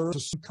allowed to serve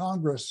in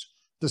Congress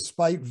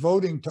despite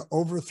voting to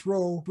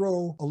overthrow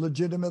a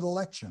legitimate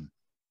election.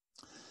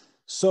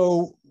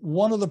 So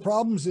one of the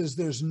problems is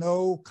there's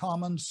no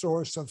common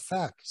source of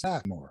facts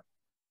anymore.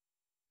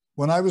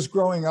 When I was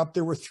growing up,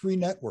 there were 3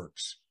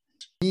 networks.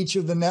 Each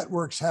of the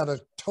networks had a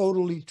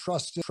totally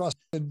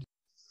trusted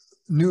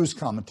news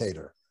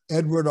commentator,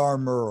 Edward R.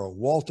 Murrow,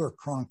 Walter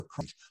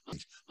Cronkite,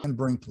 and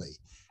Brinkley.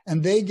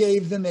 And they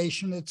gave the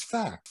nation its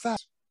facts.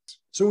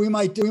 So we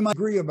might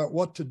agree about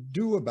what to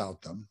do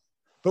about them,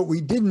 but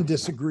we didn't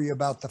disagree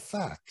about the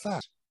facts.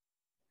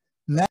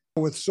 Now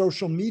with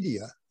social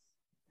media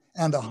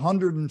and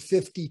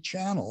 150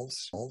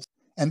 channels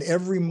and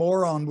every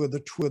moron with a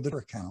Twitter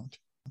account,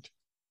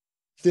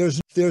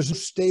 there's a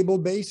stable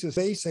basis.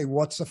 They say,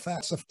 what's a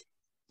fact?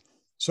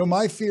 So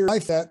my fear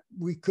is that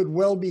we could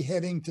well be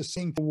heading to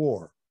civil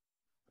war,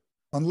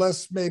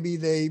 unless maybe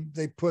they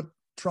put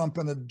Trump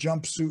in a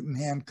jumpsuit and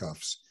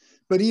handcuffs.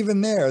 But even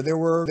there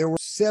were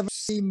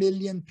 70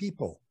 million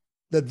people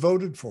that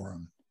voted for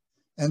him.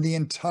 And the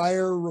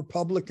entire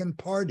Republican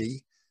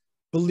Party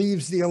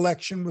believes the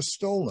election was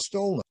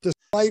stolen.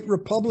 Despite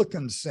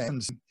Republicans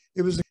saying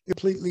it was a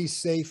completely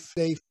safe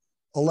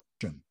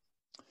election.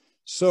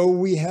 So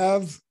we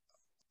have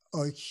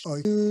a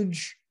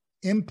huge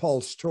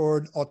impulse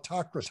toward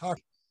autocracy,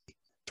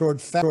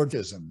 toward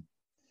fascism,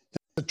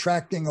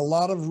 attracting a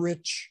lot of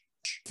rich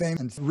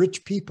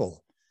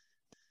people.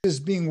 It is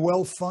being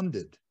well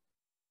funded.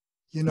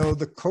 You know,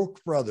 the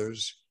Koch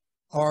brothers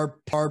are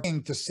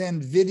paying to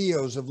send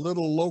videos of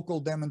little local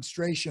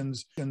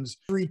demonstrations in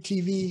every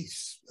TV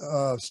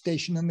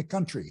station in the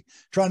country,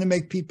 trying to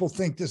make people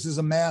think this is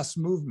a mass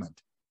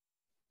movement.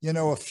 You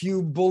know, a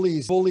few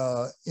bullies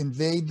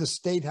invade the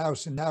State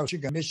House in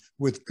Michigan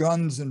with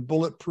guns and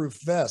bulletproof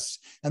vests.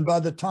 And by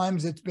the time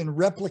it's been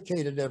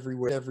replicated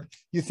everywhere,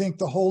 you think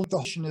the whole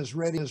nation is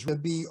ready to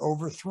be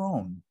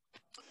overthrown.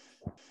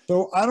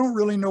 So I don't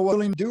really know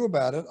what to do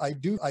about it. I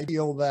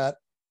feel that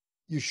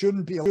you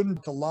shouldn't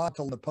lie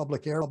to the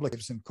public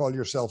and call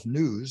yourself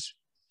news.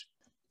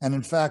 And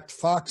in fact,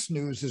 Fox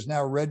News is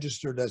now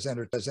registered as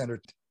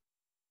entertainment.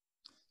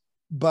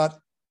 But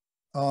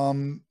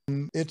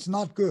it's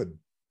not good.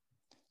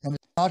 And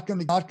it's not going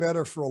to get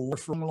better for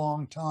a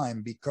long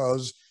time,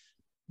 because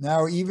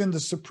now even the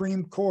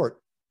Supreme Court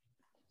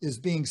is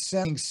being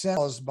sent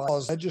by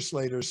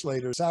legislators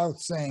south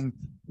saying,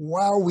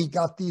 wow, we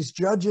got these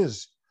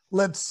judges.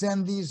 Let's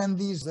send these.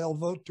 They'll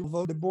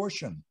vote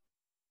abortion.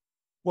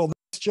 Well,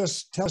 that's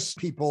just tells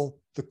people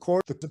the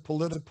court, the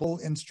political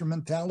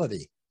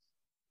instrumentality.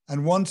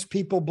 And once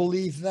people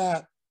believe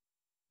that,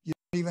 you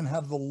don't even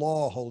have the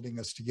law holding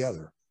us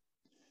together.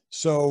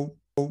 So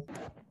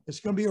it's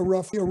going to be a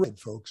rough ride,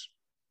 folks.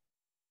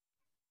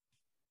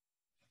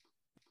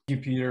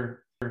 Thank you,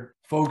 Peter.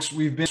 Folks,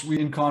 we've been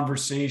in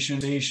conversation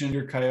with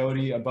Peter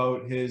Coyote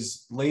about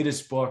his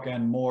latest book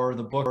and more.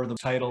 The book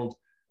titled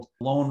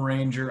Lone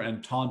Ranger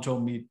and Tonto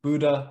Meet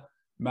Buddha,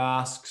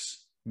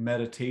 Masks,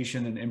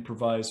 Meditation, and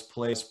Improvised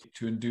Plays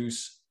to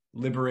Induce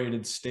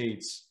Liberated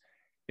States.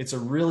 It's a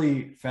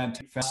really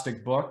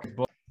fantastic book.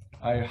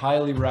 I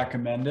highly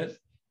recommend it.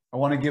 I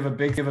want to give a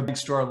big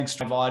thanks to our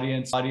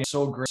audience.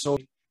 So great, so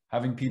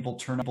having people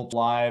turn up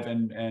live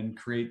and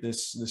create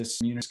this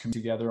community come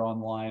together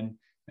online,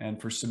 and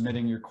for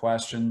submitting your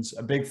questions.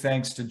 A big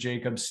thanks to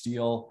Jacob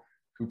Steele,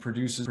 who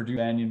produces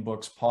Banyan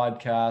Books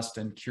podcast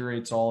and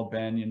curates all of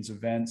Banyan's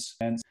events.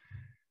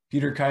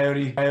 Peter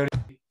Coyote,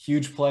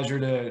 huge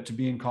pleasure to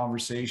be in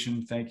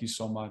conversation. Thank you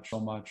so much.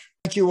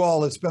 Thank you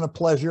all. It's been a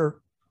pleasure.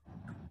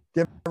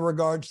 Give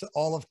regards to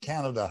all of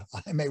Canada.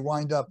 I may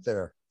wind up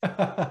there.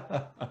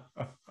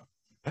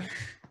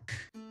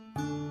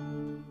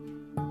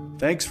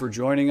 Thanks for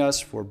joining us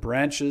for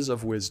Branches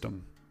of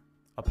Wisdom,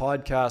 a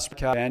podcast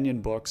by Banyan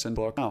Books and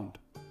Book Sound,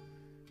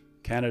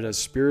 Canada's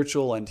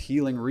spiritual and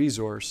healing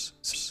resource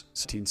since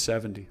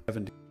 1970.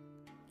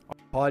 Our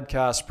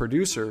podcast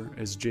producer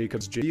is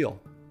Jacob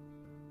Steele.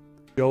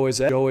 Show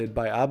is edited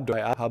by Abdul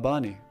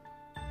Habani,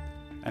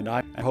 and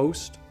I'm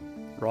host,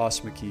 Ross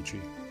McKeechee.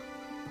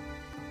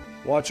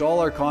 Watch all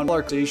our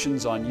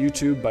conversations on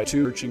YouTube by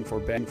searching for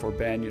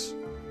Banyans,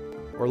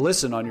 or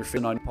listen on your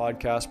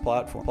podcast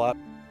platform.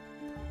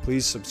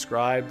 Please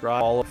subscribe,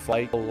 follow,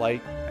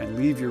 like, and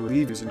leave your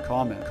reviews and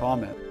comment.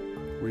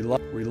 We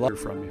love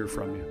to hear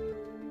from you.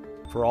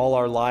 For all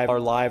our live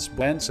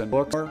events and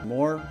books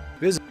more,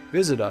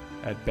 visit us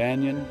at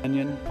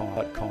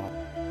banyan.com.